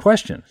those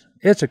questions.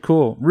 It's a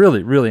cool,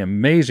 really, really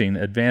amazing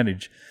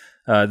advantage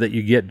that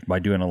you get by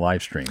doing a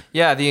live stream.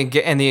 Yeah, the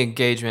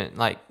engagement,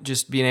 like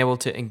just being able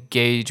to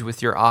engage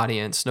with your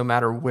audience no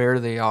matter where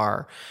they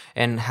are,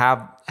 and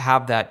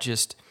have that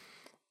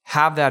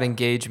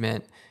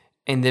engagement,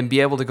 and then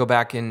be able to go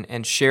back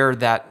and share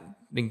that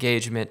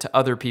engagement to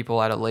other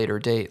people at a later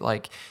date.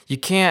 Like you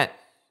can't,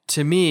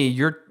 to me,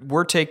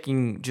 we're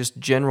taking just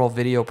general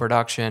video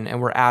production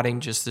and we're adding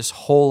just this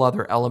whole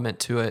other element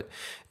to it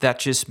that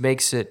just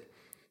makes it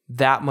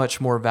that much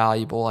more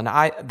valuable. And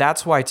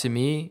that's why to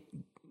me,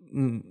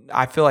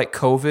 I feel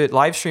like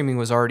live streaming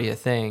was already a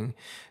thing.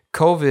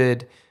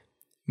 COVID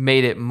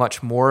made it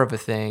much more of a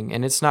thing,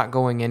 and it's not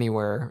going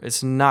anywhere.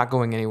 It's not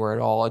going anywhere at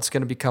all. It's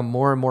going to become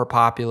more and more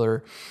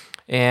popular.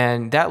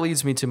 And that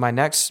leads me to my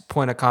next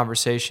point of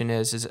conversation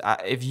is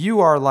if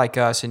you are like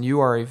us and you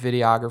are a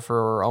videographer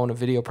or own a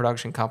video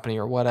production company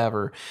or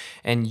whatever,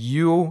 and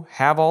you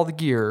have all the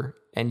gear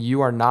and you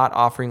are not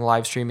offering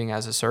live streaming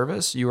as a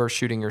service, you are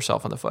shooting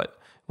yourself in the foot.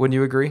 Wouldn't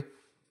you agree?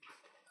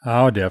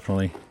 Oh,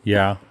 definitely.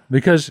 Yeah.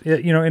 Because,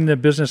 in the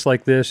business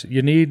like this,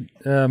 you need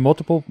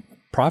multiple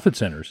profit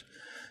centers.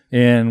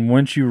 And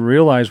once you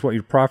realize what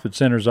your profit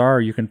centers are,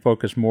 you can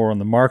focus more on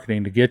the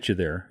marketing to get you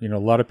there. A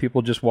lot of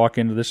people just walk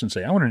into this and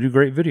say, I want to do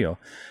great video.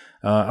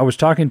 I was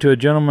talking to a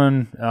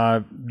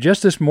gentleman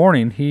just this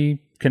morning. He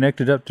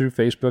connected up through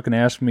Facebook and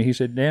asked me, he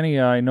said, Danny,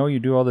 I know you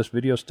do all this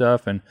video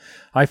stuff, and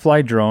I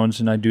fly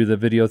drones and I do the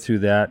video through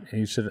that. And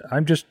he said,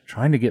 I'm just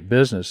trying to get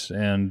business.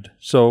 And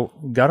so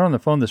got on the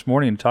phone this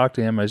morning and talked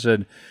to him. I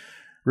said,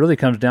 really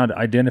comes down to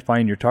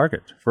identifying your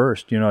target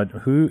first.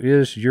 Who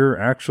is your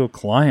actual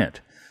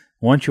client?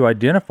 Once you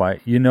identify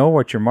it, you know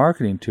what you're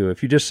marketing to.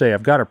 If you just say,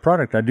 I've got a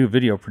product, I do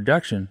video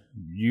production,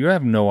 you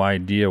have no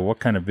idea what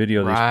kind of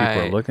video these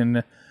people are looking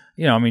at.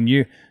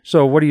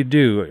 So what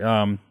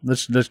do?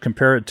 Let's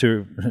compare it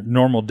to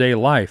normal day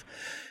life.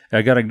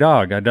 I got a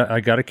dog.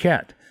 I got a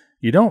cat.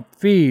 You don't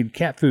feed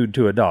cat food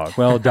to a dog.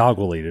 Well, a dog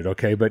will eat it,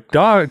 okay? But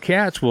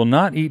cats will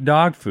not eat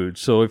dog food.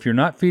 So if you're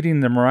not feeding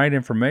them the right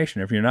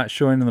information, if you're not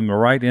showing them the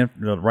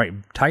right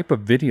type of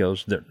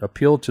videos that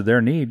appeal to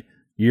their need,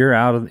 you're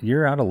out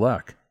of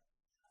luck.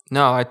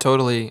 No, I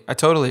totally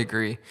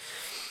agree.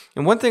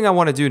 And one thing I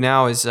want to do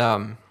now is,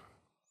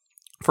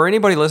 for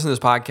anybody listening to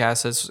this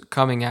podcast that's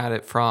coming at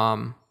it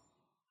from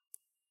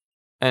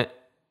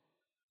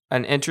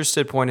an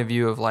interested point of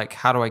view of like,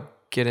 how do I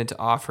get into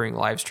offering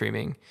live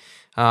streaming?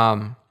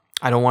 I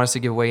don't want us to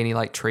give away any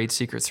like trade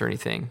secrets or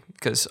anything,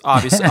 because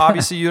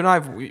obviously you and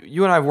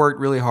I've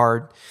worked really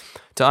hard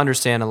to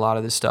understand a lot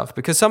of this stuff,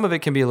 because some of it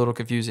can be a little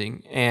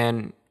confusing,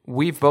 and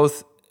we've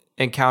both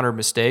encountered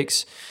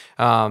mistakes.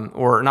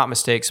 Or not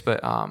mistakes,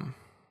 but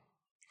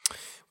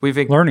we've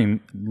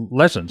learning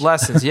lessons.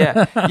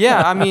 Yeah,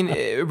 yeah. I mean,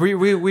 we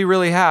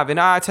really have, and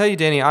I tell you,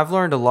 Danny, I've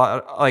learned a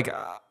lot. Like,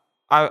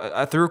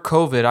 I through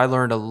COVID, I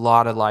learned a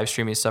lot of live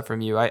streaming stuff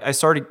from you. I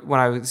started when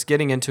I was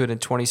getting into it in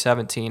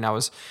 2017. I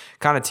was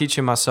kind of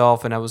teaching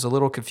myself, and I was a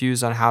little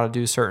confused on how to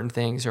do certain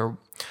things or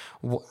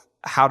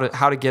how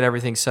to get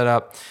everything set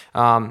up.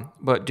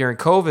 But during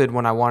COVID,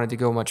 when I wanted to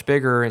go much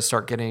bigger and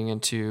start getting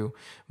into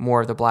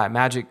more of the Black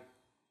Magic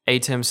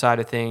ATEM side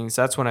of things,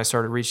 that's when I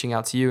started reaching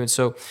out to you. And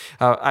so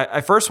I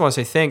first want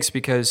to say thanks,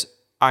 because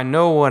I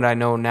know what I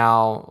know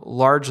now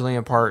largely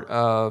in part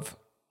of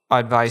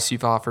advice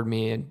you've offered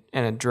me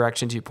and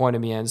directions you pointed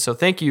me in. So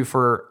thank you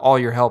for all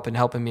your help in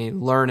helping me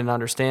learn and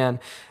understand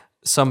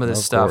some of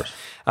this stuff.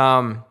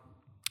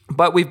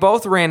 But we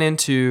both ran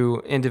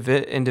into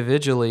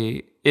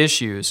individually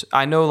issues.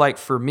 I know, like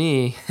for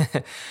me,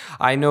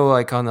 I know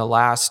like on the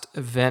last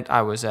event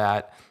I was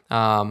at,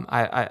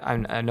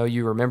 I know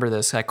you remember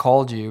this. I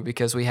called you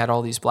because we had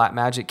all these Black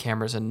Magic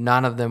cameras and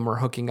none of them were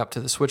hooking up to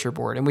the switcher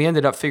board. And we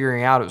ended up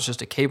figuring out it was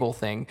just a cable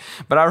thing.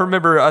 But I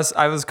remember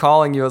I was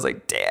calling you. I was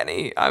like,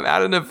 Danny, I'm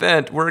at an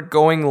event. We're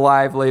going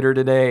live later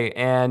today.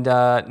 And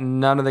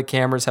none of the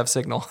cameras have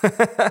signal.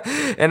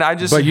 And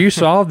But you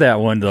solved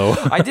that one though.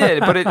 I did,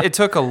 but it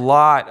took a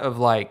lot of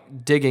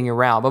like digging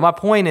around. But my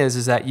point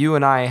is that you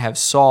and I have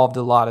solved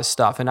a lot of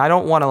stuff. And I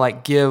don't want to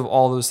like give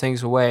all those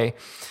things away,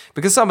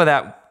 because some of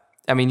that,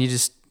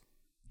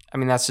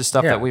 that's just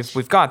stuff that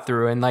we've gone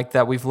through and like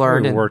that we've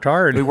learned. We worked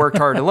hard. We worked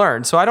hard to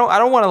learn. So I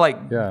don't want to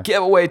like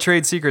give away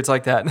trade secrets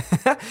like that.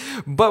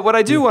 But what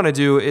I do want to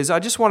do is I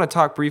just want to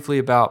talk briefly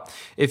about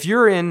if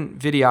you're in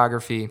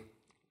videography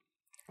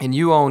and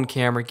you own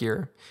camera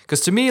gear.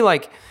 Because to me,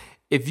 like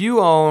if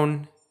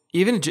you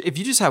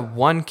just have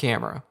one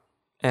camera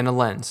and a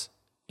lens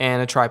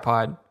and a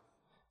tripod,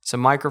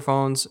 some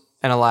microphones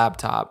and a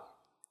laptop,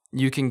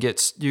 you can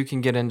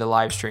get into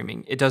live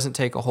streaming. It doesn't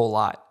take a whole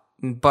lot.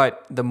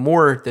 But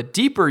the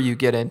deeper you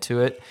get into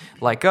it,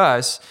 like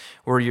us,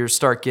 where you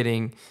start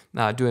doing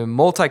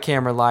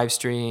multi-camera live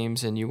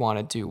streams and you want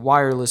to do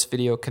wireless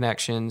video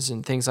connections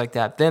and things like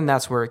that, then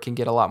that's where it can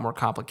get a lot more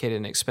complicated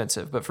and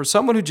expensive. But for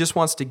someone who just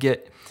wants to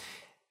get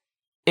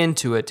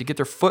into it, to get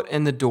their foot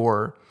in the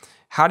door,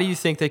 how do you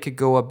think they could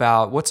go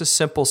about, what's a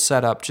simple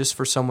setup just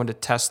for someone to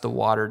test the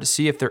water, to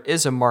see if there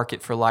is a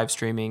market for live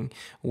streaming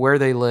where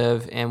they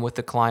live and with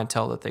the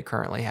clientele that they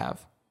currently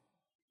have?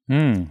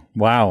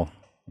 Wow.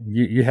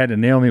 You had to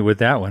nail me with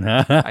that one,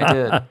 huh? I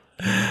did.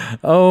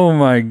 Oh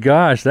my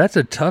gosh, that's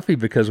a toughie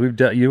because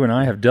you and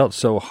I have dealt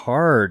so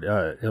hard,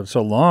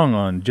 so long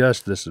on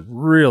just this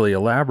really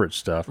elaborate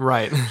stuff.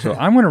 Right. So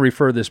I'm going to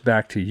refer this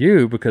back to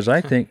you because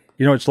I think,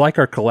 it's like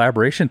our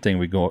collaboration thing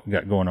we got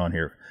going on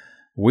here.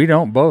 We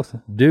don't both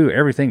do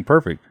everything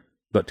perfect,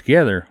 but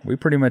together we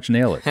pretty much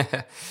nail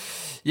it.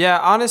 Yeah,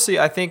 honestly,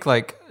 I think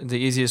like the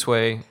easiest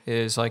way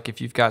is like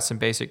if you've got some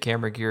basic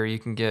camera gear, you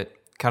can get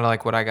kind of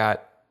like what I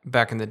got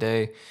back in the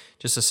day,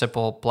 just a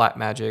simple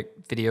Blackmagic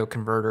video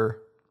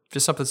converter,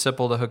 just something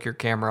simple to hook your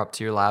camera up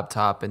to your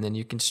laptop, and then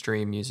you can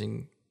stream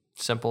using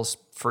simple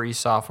free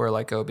software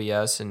like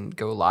OBS and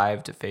go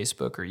live to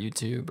Facebook or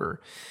YouTube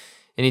or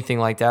anything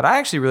like that. I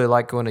actually really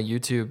like going to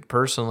YouTube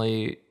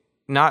personally,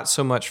 not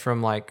so much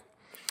from like,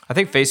 I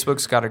think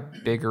Facebook's got a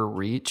bigger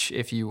reach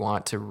if you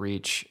want to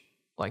reach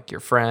like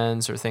your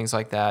friends or things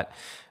like that,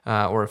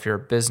 or if you're a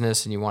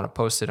business and you want to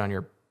post it on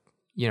your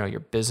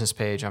business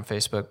page on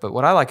Facebook. But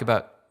what I like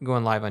about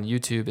going live on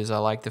YouTube is I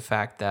like the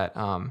fact that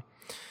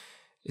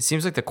it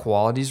seems like the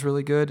quality is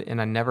really good,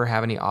 and I never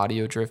have any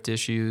audio drift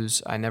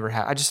issues. I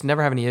just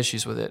never have any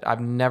issues with it.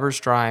 I've never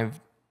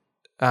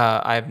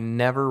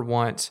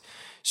once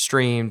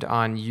streamed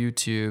on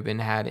YouTube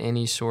and had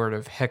any sort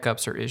of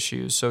hiccups or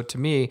issues. So to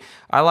me,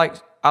 I like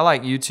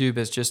YouTube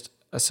as just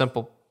a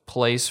simple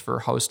place for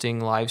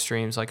hosting live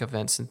streams like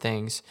events and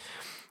things.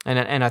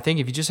 And I think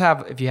if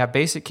you have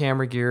basic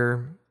camera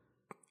gear,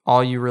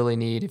 all you really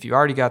need, if you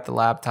already got the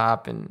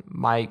laptop and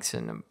mics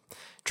and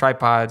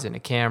tripods and a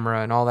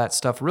camera and all that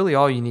stuff, really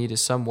all you need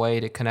is some way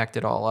to connect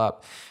it all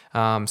up.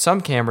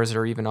 Some cameras that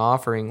are even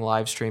offering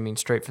live streaming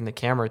straight from the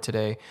camera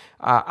today.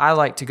 I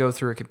like to go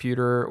through a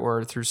computer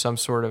or through some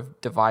sort of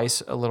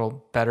device a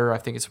little better. I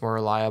think it's more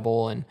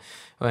reliable and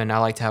I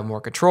like to have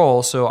more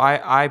control. So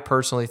I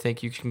personally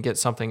think you can get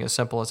something as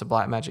simple as a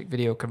Blackmagic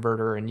video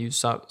converter and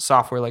use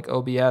software like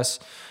OBS,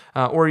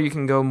 or you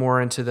can go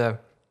more into the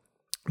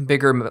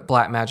bigger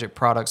Blackmagic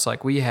products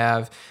like we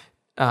have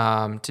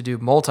to do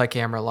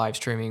multi-camera live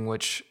streaming,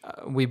 which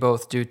we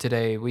both do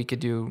today. We could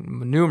do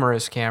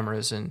numerous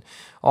cameras and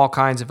all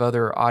kinds of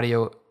other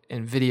audio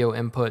and video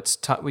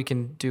inputs. We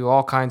can do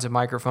all kinds of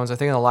microphones. I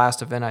think in the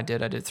last event I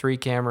did 3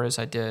 cameras.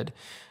 I did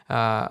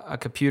a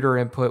computer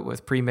input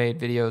with pre-made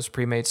videos,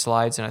 pre-made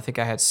slides, and I think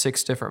I had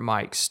 6 different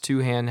mics, 2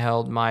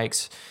 handheld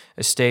mics,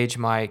 a stage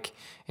mic,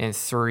 and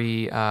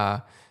 3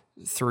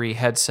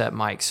 headset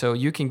mics. So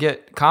you can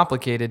get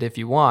complicated if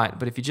you want,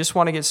 but if you just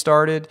want to get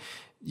started,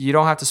 you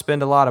don't have to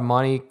spend a lot of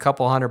money, a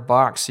couple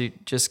 $100. You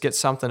just get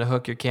something to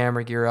hook your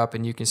camera gear up,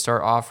 and you can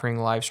start offering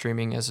live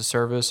streaming as a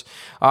service.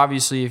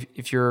 Obviously,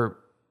 if you're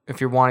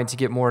wanting to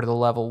get more to the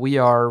level we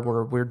are,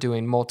 where we're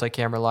doing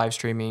multi-camera live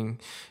streaming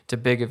to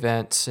big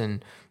events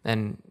and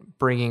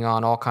bringing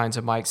on all kinds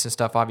of mics and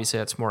stuff, obviously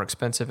that's more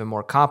expensive and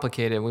more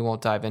complicated. We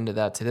won't dive into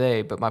that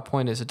today, but my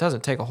point is it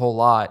doesn't take a whole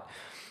lot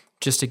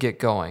just to get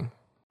going.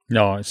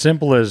 No, as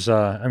simple as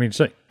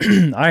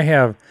I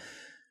have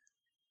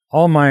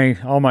all my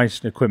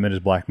equipment is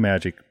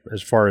Blackmagic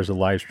as far as the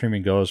live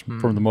streaming goes,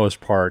 for the most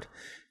part.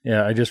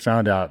 Yeah, I just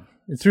found out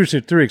through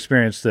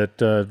experience that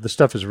the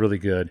stuff is really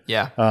good.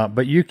 Yeah.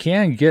 But you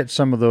can get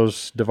some of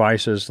those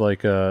devices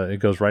like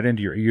it goes right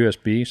into your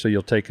USB, so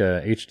you'll take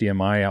a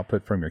HDMI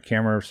output from your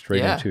camera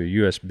straight into a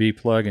USB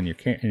plug and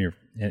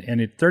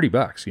and it's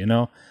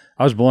 $30.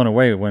 I was blown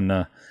away when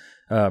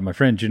my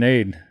friend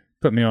Junaid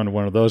put me on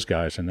one of those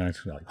guys, and I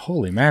was like,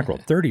 holy mackerel,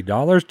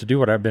 $30 to do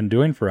what I've been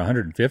doing for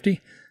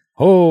 $150?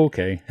 Oh,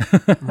 okay.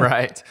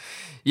 Right.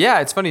 Yeah,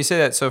 it's funny you say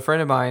that. So a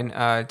friend of mine,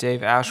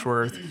 Dave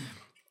Ashworth,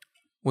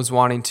 was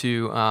wanting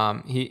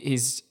to,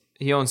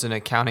 he owns an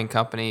accounting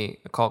company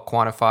called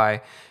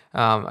Quantify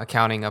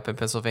Accounting up in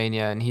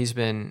Pennsylvania, and he's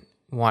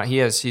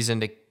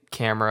into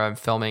camera and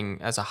filming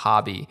as a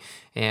hobby,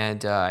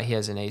 and he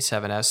has an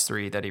A7S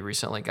III that he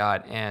recently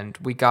got, and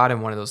we got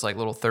him one of those like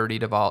little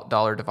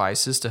 $30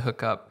 devices to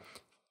hook up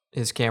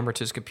his camera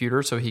to his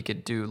computer so he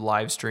could do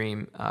live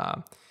stream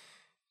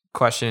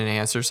question and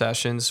answer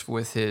sessions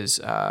with his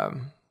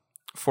on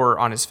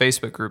his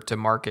Facebook group to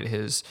market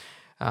his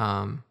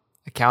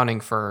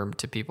accounting firm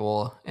to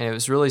people. And it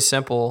was really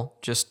simple,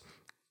 just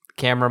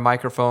camera,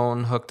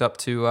 microphone hooked up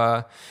to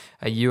a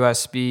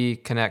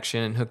USB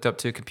connection and hooked up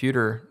to a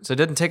computer. So it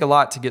didn't take a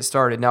lot to get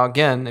started. Now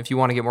again, if you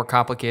want to get more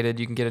complicated,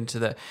 you can get into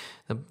the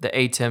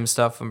ATEM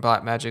stuff from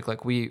Blackmagic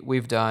like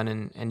we've done,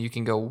 and you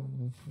can go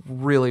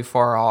really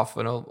far off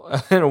in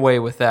a way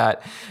with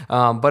that.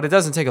 But it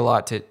doesn't take a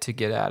lot to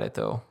get at it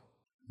though.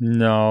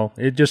 No,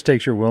 it just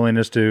takes your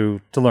willingness to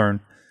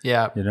learn.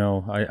 Yeah.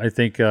 I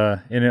think,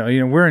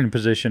 we're in a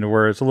position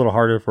where it's a little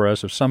harder for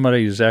us if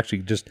somebody is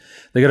actually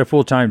they got a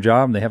full-time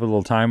job and they have a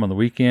little time on the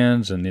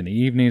weekends and in the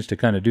evenings to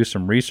kind of do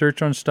some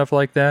research on stuff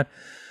like that.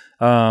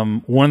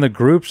 One of the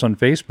groups on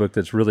Facebook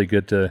that's really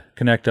good to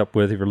connect up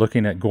with if you're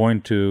looking at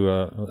going to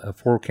a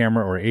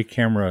 4-camera or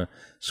 8-camera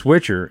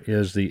switcher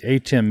is the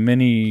ATEM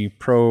Mini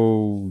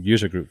Pro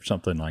user group,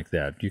 something like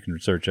that. You can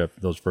search up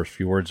those first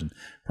few words and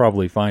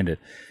probably find it.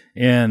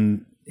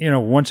 And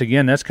once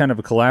again, that's kind of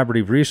a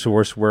collaborative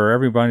resource where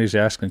everybody's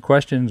asking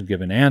questions,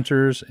 giving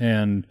answers,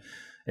 and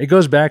it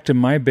goes back to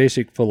my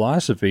basic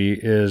philosophy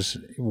is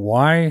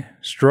why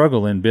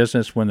struggle in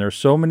business when there's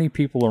so many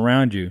people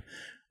around you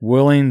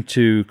willing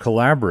to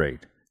collaborate?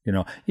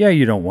 Yeah,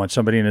 you don't want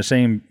somebody in the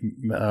same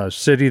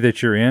city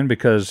that you're in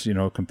because,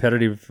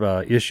 competitive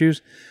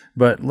issues.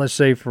 But let's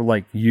say for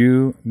like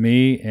you,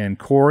 me, and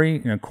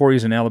Corey,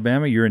 Corey's in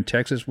Alabama, you're in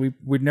Texas,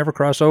 we'd never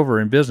cross over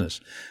in business.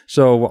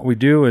 So what we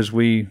do is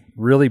we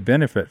really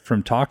benefit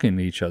from talking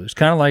to each other. It's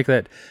kind of like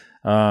that,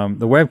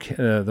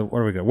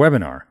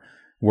 webinar,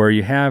 where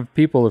you have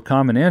people of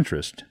common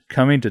interest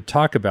coming to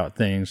talk about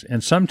things,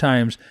 and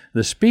sometimes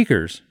the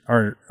speakers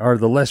are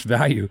the less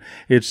value.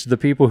 It's the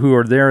people who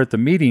are there at the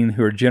meeting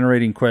who are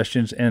generating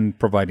questions and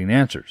providing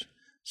answers.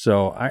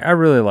 So I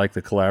really like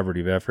the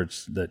collaborative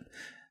efforts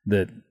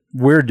that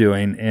we're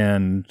doing.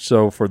 And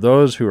so for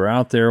those who are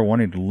out there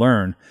wanting to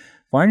learn,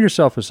 find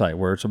yourself a site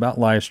where it's about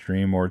live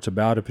stream or it's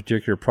about a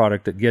particular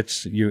product that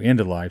gets you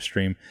into live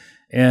stream,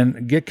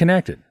 and get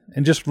connected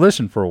and just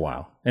listen for a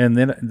while. And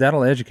then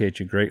that'll educate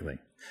you greatly.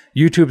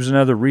 YouTube is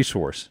another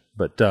resource,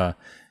 but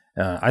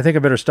I think I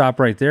better stop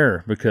right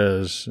there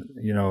because,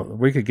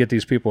 we could get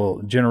these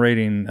people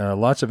generating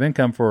lots of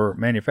income for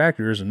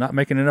manufacturers and not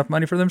making enough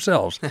money for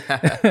themselves.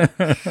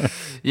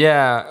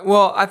 Yeah.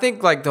 Well, I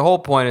think like the whole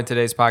point of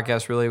today's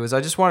podcast really was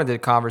I just wanted a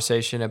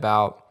conversation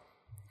about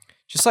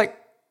just like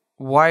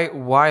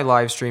why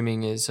live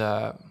streaming is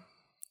an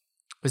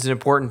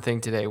important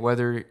thing today,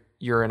 whether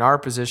you're in our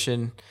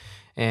position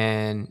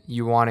and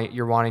you're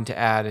wanting to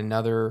add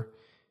another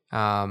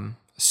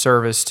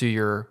service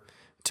to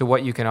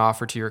what you can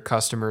offer to your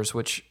customers,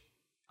 which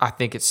I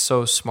think it's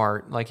so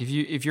smart. Like if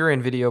you're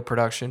in video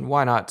production,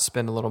 why not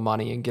spend a little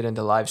money and get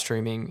into live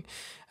streaming,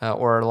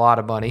 or a lot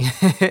of money,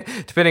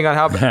 depending on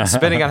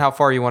how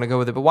far you want to go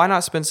with it. But why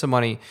not spend some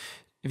money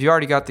if you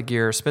already got the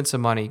gear? Spend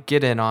some money,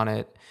 get in on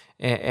it,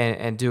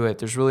 and do it.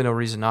 There's really no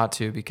reason not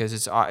to, because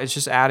it's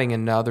just adding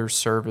another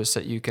service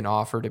that you can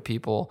offer to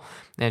people,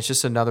 and it's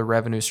just another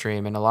revenue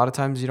stream. And a lot of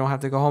times you don't have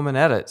to go home and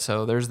edit,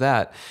 so there's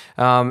that.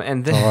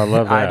 And then I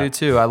love that. I do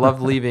too. I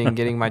love leaving,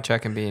 getting my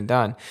check, and being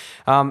done.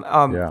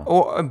 Yeah.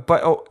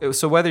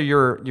 So whether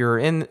you're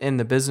in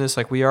the business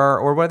like we are,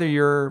 or whether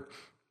you're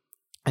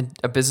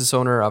a business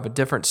owner of a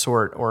different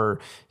sort, or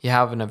you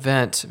have an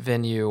event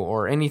venue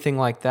or anything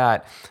like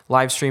that,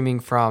 live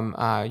streaming from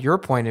your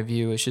point of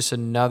view is just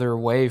another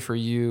way for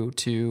you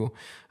to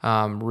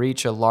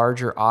reach a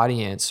larger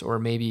audience, or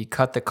maybe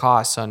cut the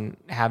costs on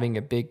having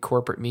a big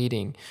corporate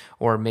meeting,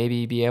 or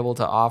maybe be able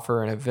to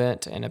offer an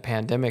event in a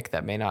pandemic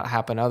that may not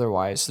happen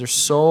otherwise. There's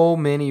so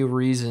many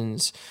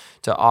reasons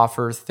to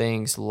offer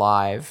things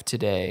live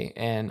today,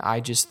 and I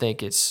just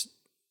think it's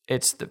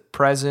the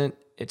present.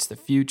 It's the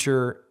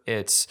future.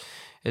 It's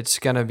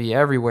going to be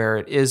everywhere.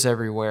 It is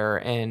everywhere.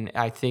 And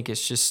I think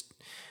it's just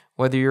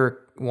whether you're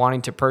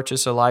wanting to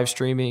purchase a live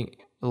streaming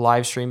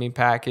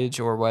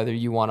package or whether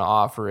you want to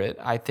offer it,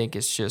 I think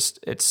it's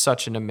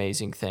such an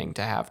amazing thing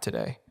to have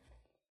today.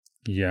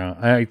 Yeah,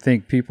 I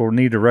think people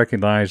need to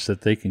recognize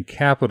that they can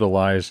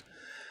capitalize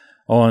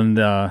on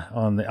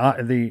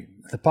the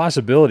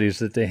possibilities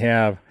that they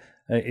have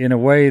in a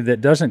way that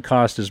doesn't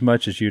cost as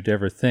much as you'd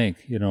ever think.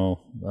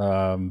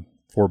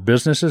 For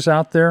businesses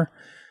out there,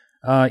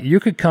 you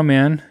could come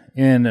in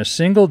a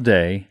single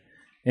day,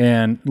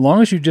 and as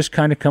long as you just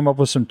kind of come up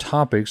with some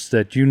topics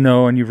that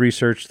and you've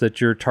researched that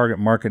your target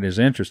market is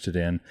interested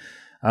in,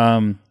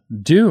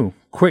 do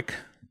quick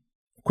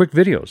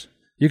videos.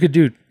 You could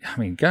do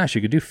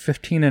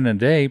 15 in a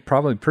day,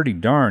 probably pretty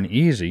darn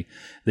easy.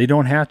 They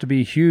don't have to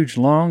be huge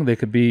long. They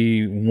could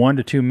be 1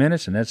 to 2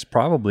 minutes, and that's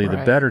probably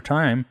the better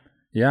time.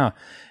 Yeah.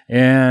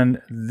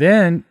 And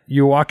then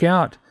you walk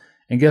out,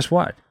 and guess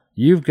what?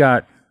 You've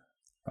got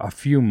a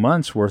few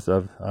months worth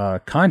of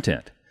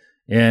content.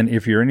 And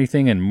if you're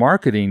anything in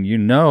marketing, you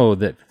know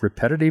that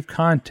repetitive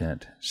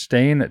content,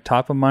 staying at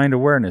top of mind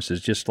awareness,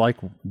 is just like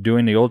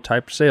doing the old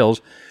type of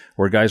sales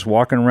where a guy's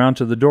walking around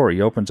to the door.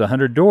 He opens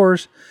 100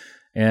 doors,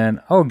 and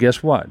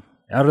guess what?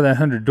 Out of that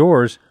 100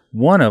 doors,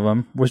 one of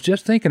them was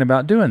just thinking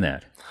about doing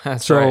that.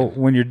 That's so right.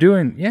 When you're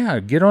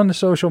get on the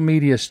social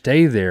media,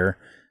 stay there.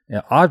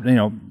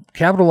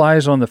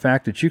 Capitalize on the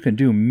fact that you can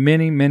do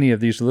many of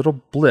these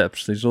little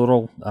blips, these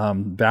little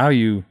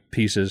value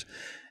pieces,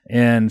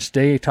 and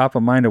stay top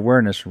of mind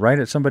awareness right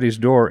at somebody's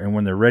door. And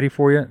when they're ready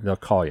for you, they'll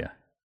call you.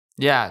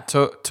 Yeah,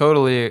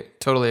 totally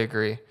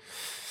agree.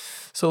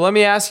 So let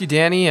me ask you,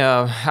 Danny,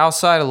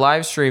 outside of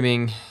live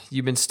streaming,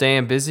 you've been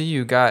staying busy.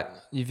 You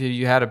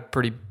had a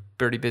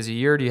pretty busy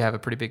year. Do you have a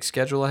pretty big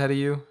schedule ahead of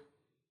you?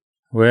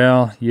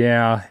 Well,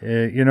 yeah,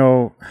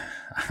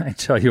 I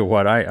tell you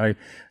what, I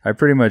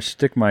pretty much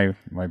stick my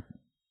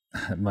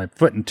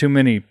foot in too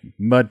many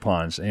mud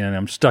ponds, and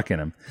I'm stuck in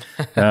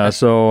them.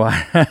 So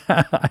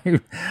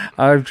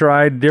I've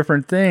tried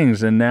different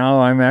things, and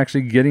now I'm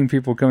actually getting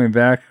people coming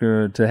back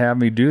to have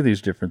me do these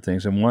different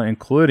things, and one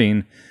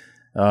including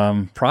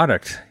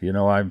product.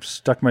 I've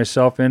stuck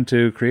myself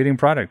into creating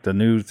product. The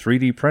new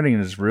 3D printing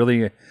is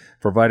really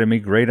provided me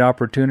great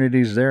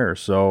opportunities there.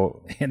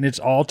 So, and it's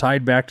all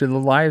tied back to the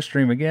live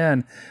stream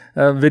again.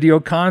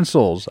 Video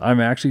consoles. I'm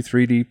actually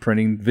 3D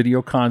printing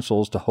video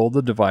consoles to hold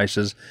the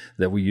devices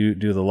that we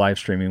do the live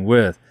streaming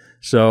with.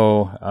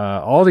 So,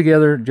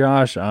 altogether,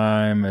 Josh,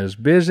 I'm as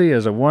busy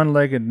as a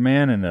one-legged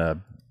man in a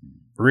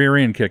rear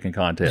end kicking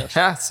contest.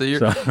 Yeah, so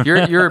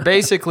you're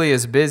basically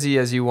as busy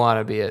as you want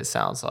to be, it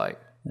sounds like.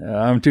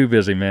 I'm too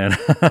busy, man.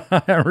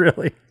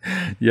 Really.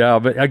 Yeah,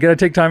 but I got to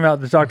take time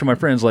out to talk to my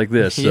friends like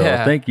this. So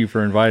thank you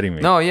for inviting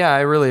me. No, yeah, I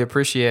really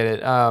appreciate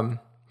it.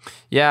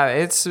 Yeah,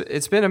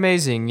 it's been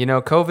amazing. You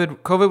know,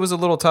 COVID was a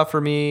little tough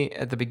for me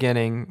at the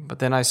beginning, but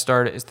then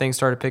things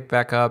started to pick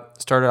back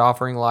up, started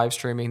offering live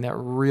streaming that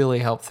really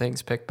helped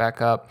things pick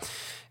back up.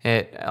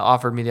 It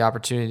offered me the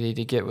opportunity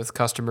to get with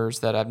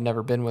customers that I've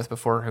never been with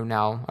before who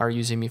now are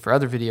using me for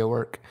other video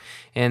work.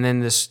 And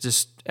then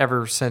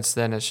ever since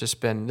then,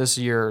 this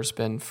year has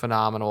been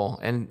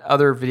phenomenal. And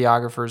other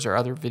videographers or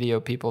other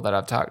video people that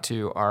I've talked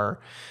to are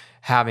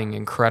having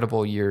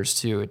incredible years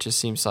too. It just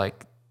seems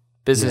like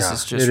business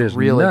is just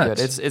really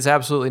nuts. good. It's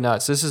absolutely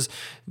nuts.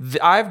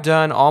 I've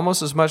done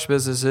almost as much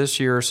business this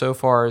year so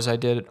far as I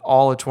did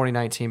all of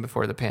 2019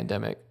 before the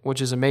pandemic,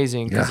 which is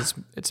amazing because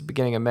it's the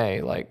beginning of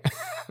May. Like,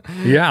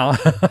 yeah,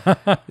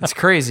 it's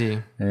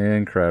crazy.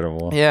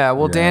 Incredible. Yeah.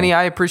 Well, Danny,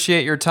 I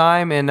appreciate your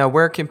time. And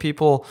where can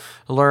people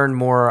learn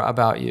more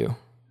about you?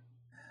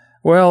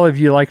 Well, if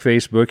you like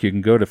Facebook, you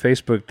can go to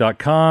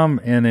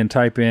facebook.com and then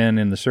type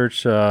in the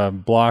search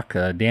block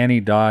Danny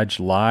Dodge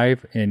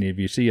Live. And if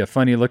you see a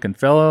funny looking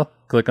fellow,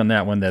 click on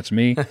that one. That's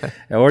me.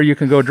 Or you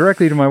can go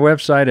directly to my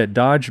website at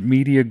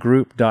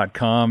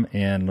dodgemediagroup.com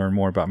and learn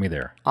more about me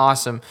there.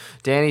 Awesome.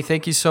 Danny,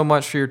 thank you so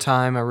much for your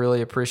time. I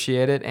really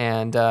appreciate it.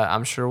 And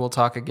I'm sure we'll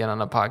talk again on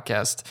a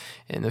podcast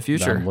in the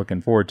future. I'm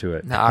looking forward to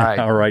it. All right.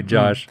 All right,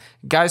 Josh.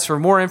 Guys, for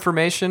more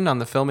information on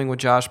the Filming with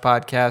Josh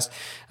podcast,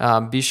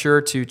 be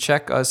sure to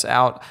check us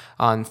out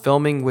on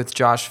Filming with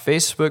Josh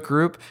Facebook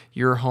group,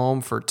 your home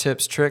for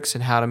tips, tricks,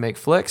 and how to make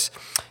flicks.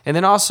 And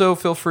then also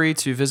feel free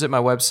to visit my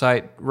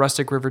website,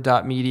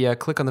 rusticriver.media.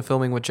 Click on the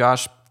Filming with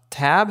Josh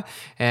tab,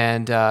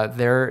 and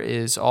there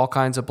is all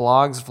kinds of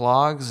blogs,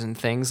 vlogs, and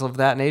things of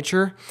that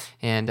nature.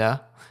 And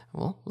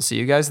we'll see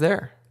you guys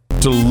there.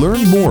 To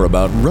learn more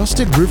about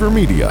Rustic River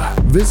Media,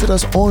 visit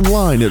us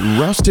online at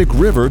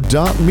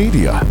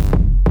rusticriver.media.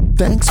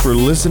 Thanks for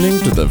listening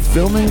to the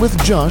Filming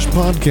with Josh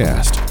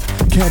podcast.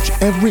 Catch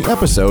every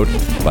episode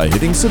by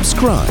hitting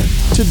subscribe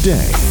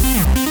today.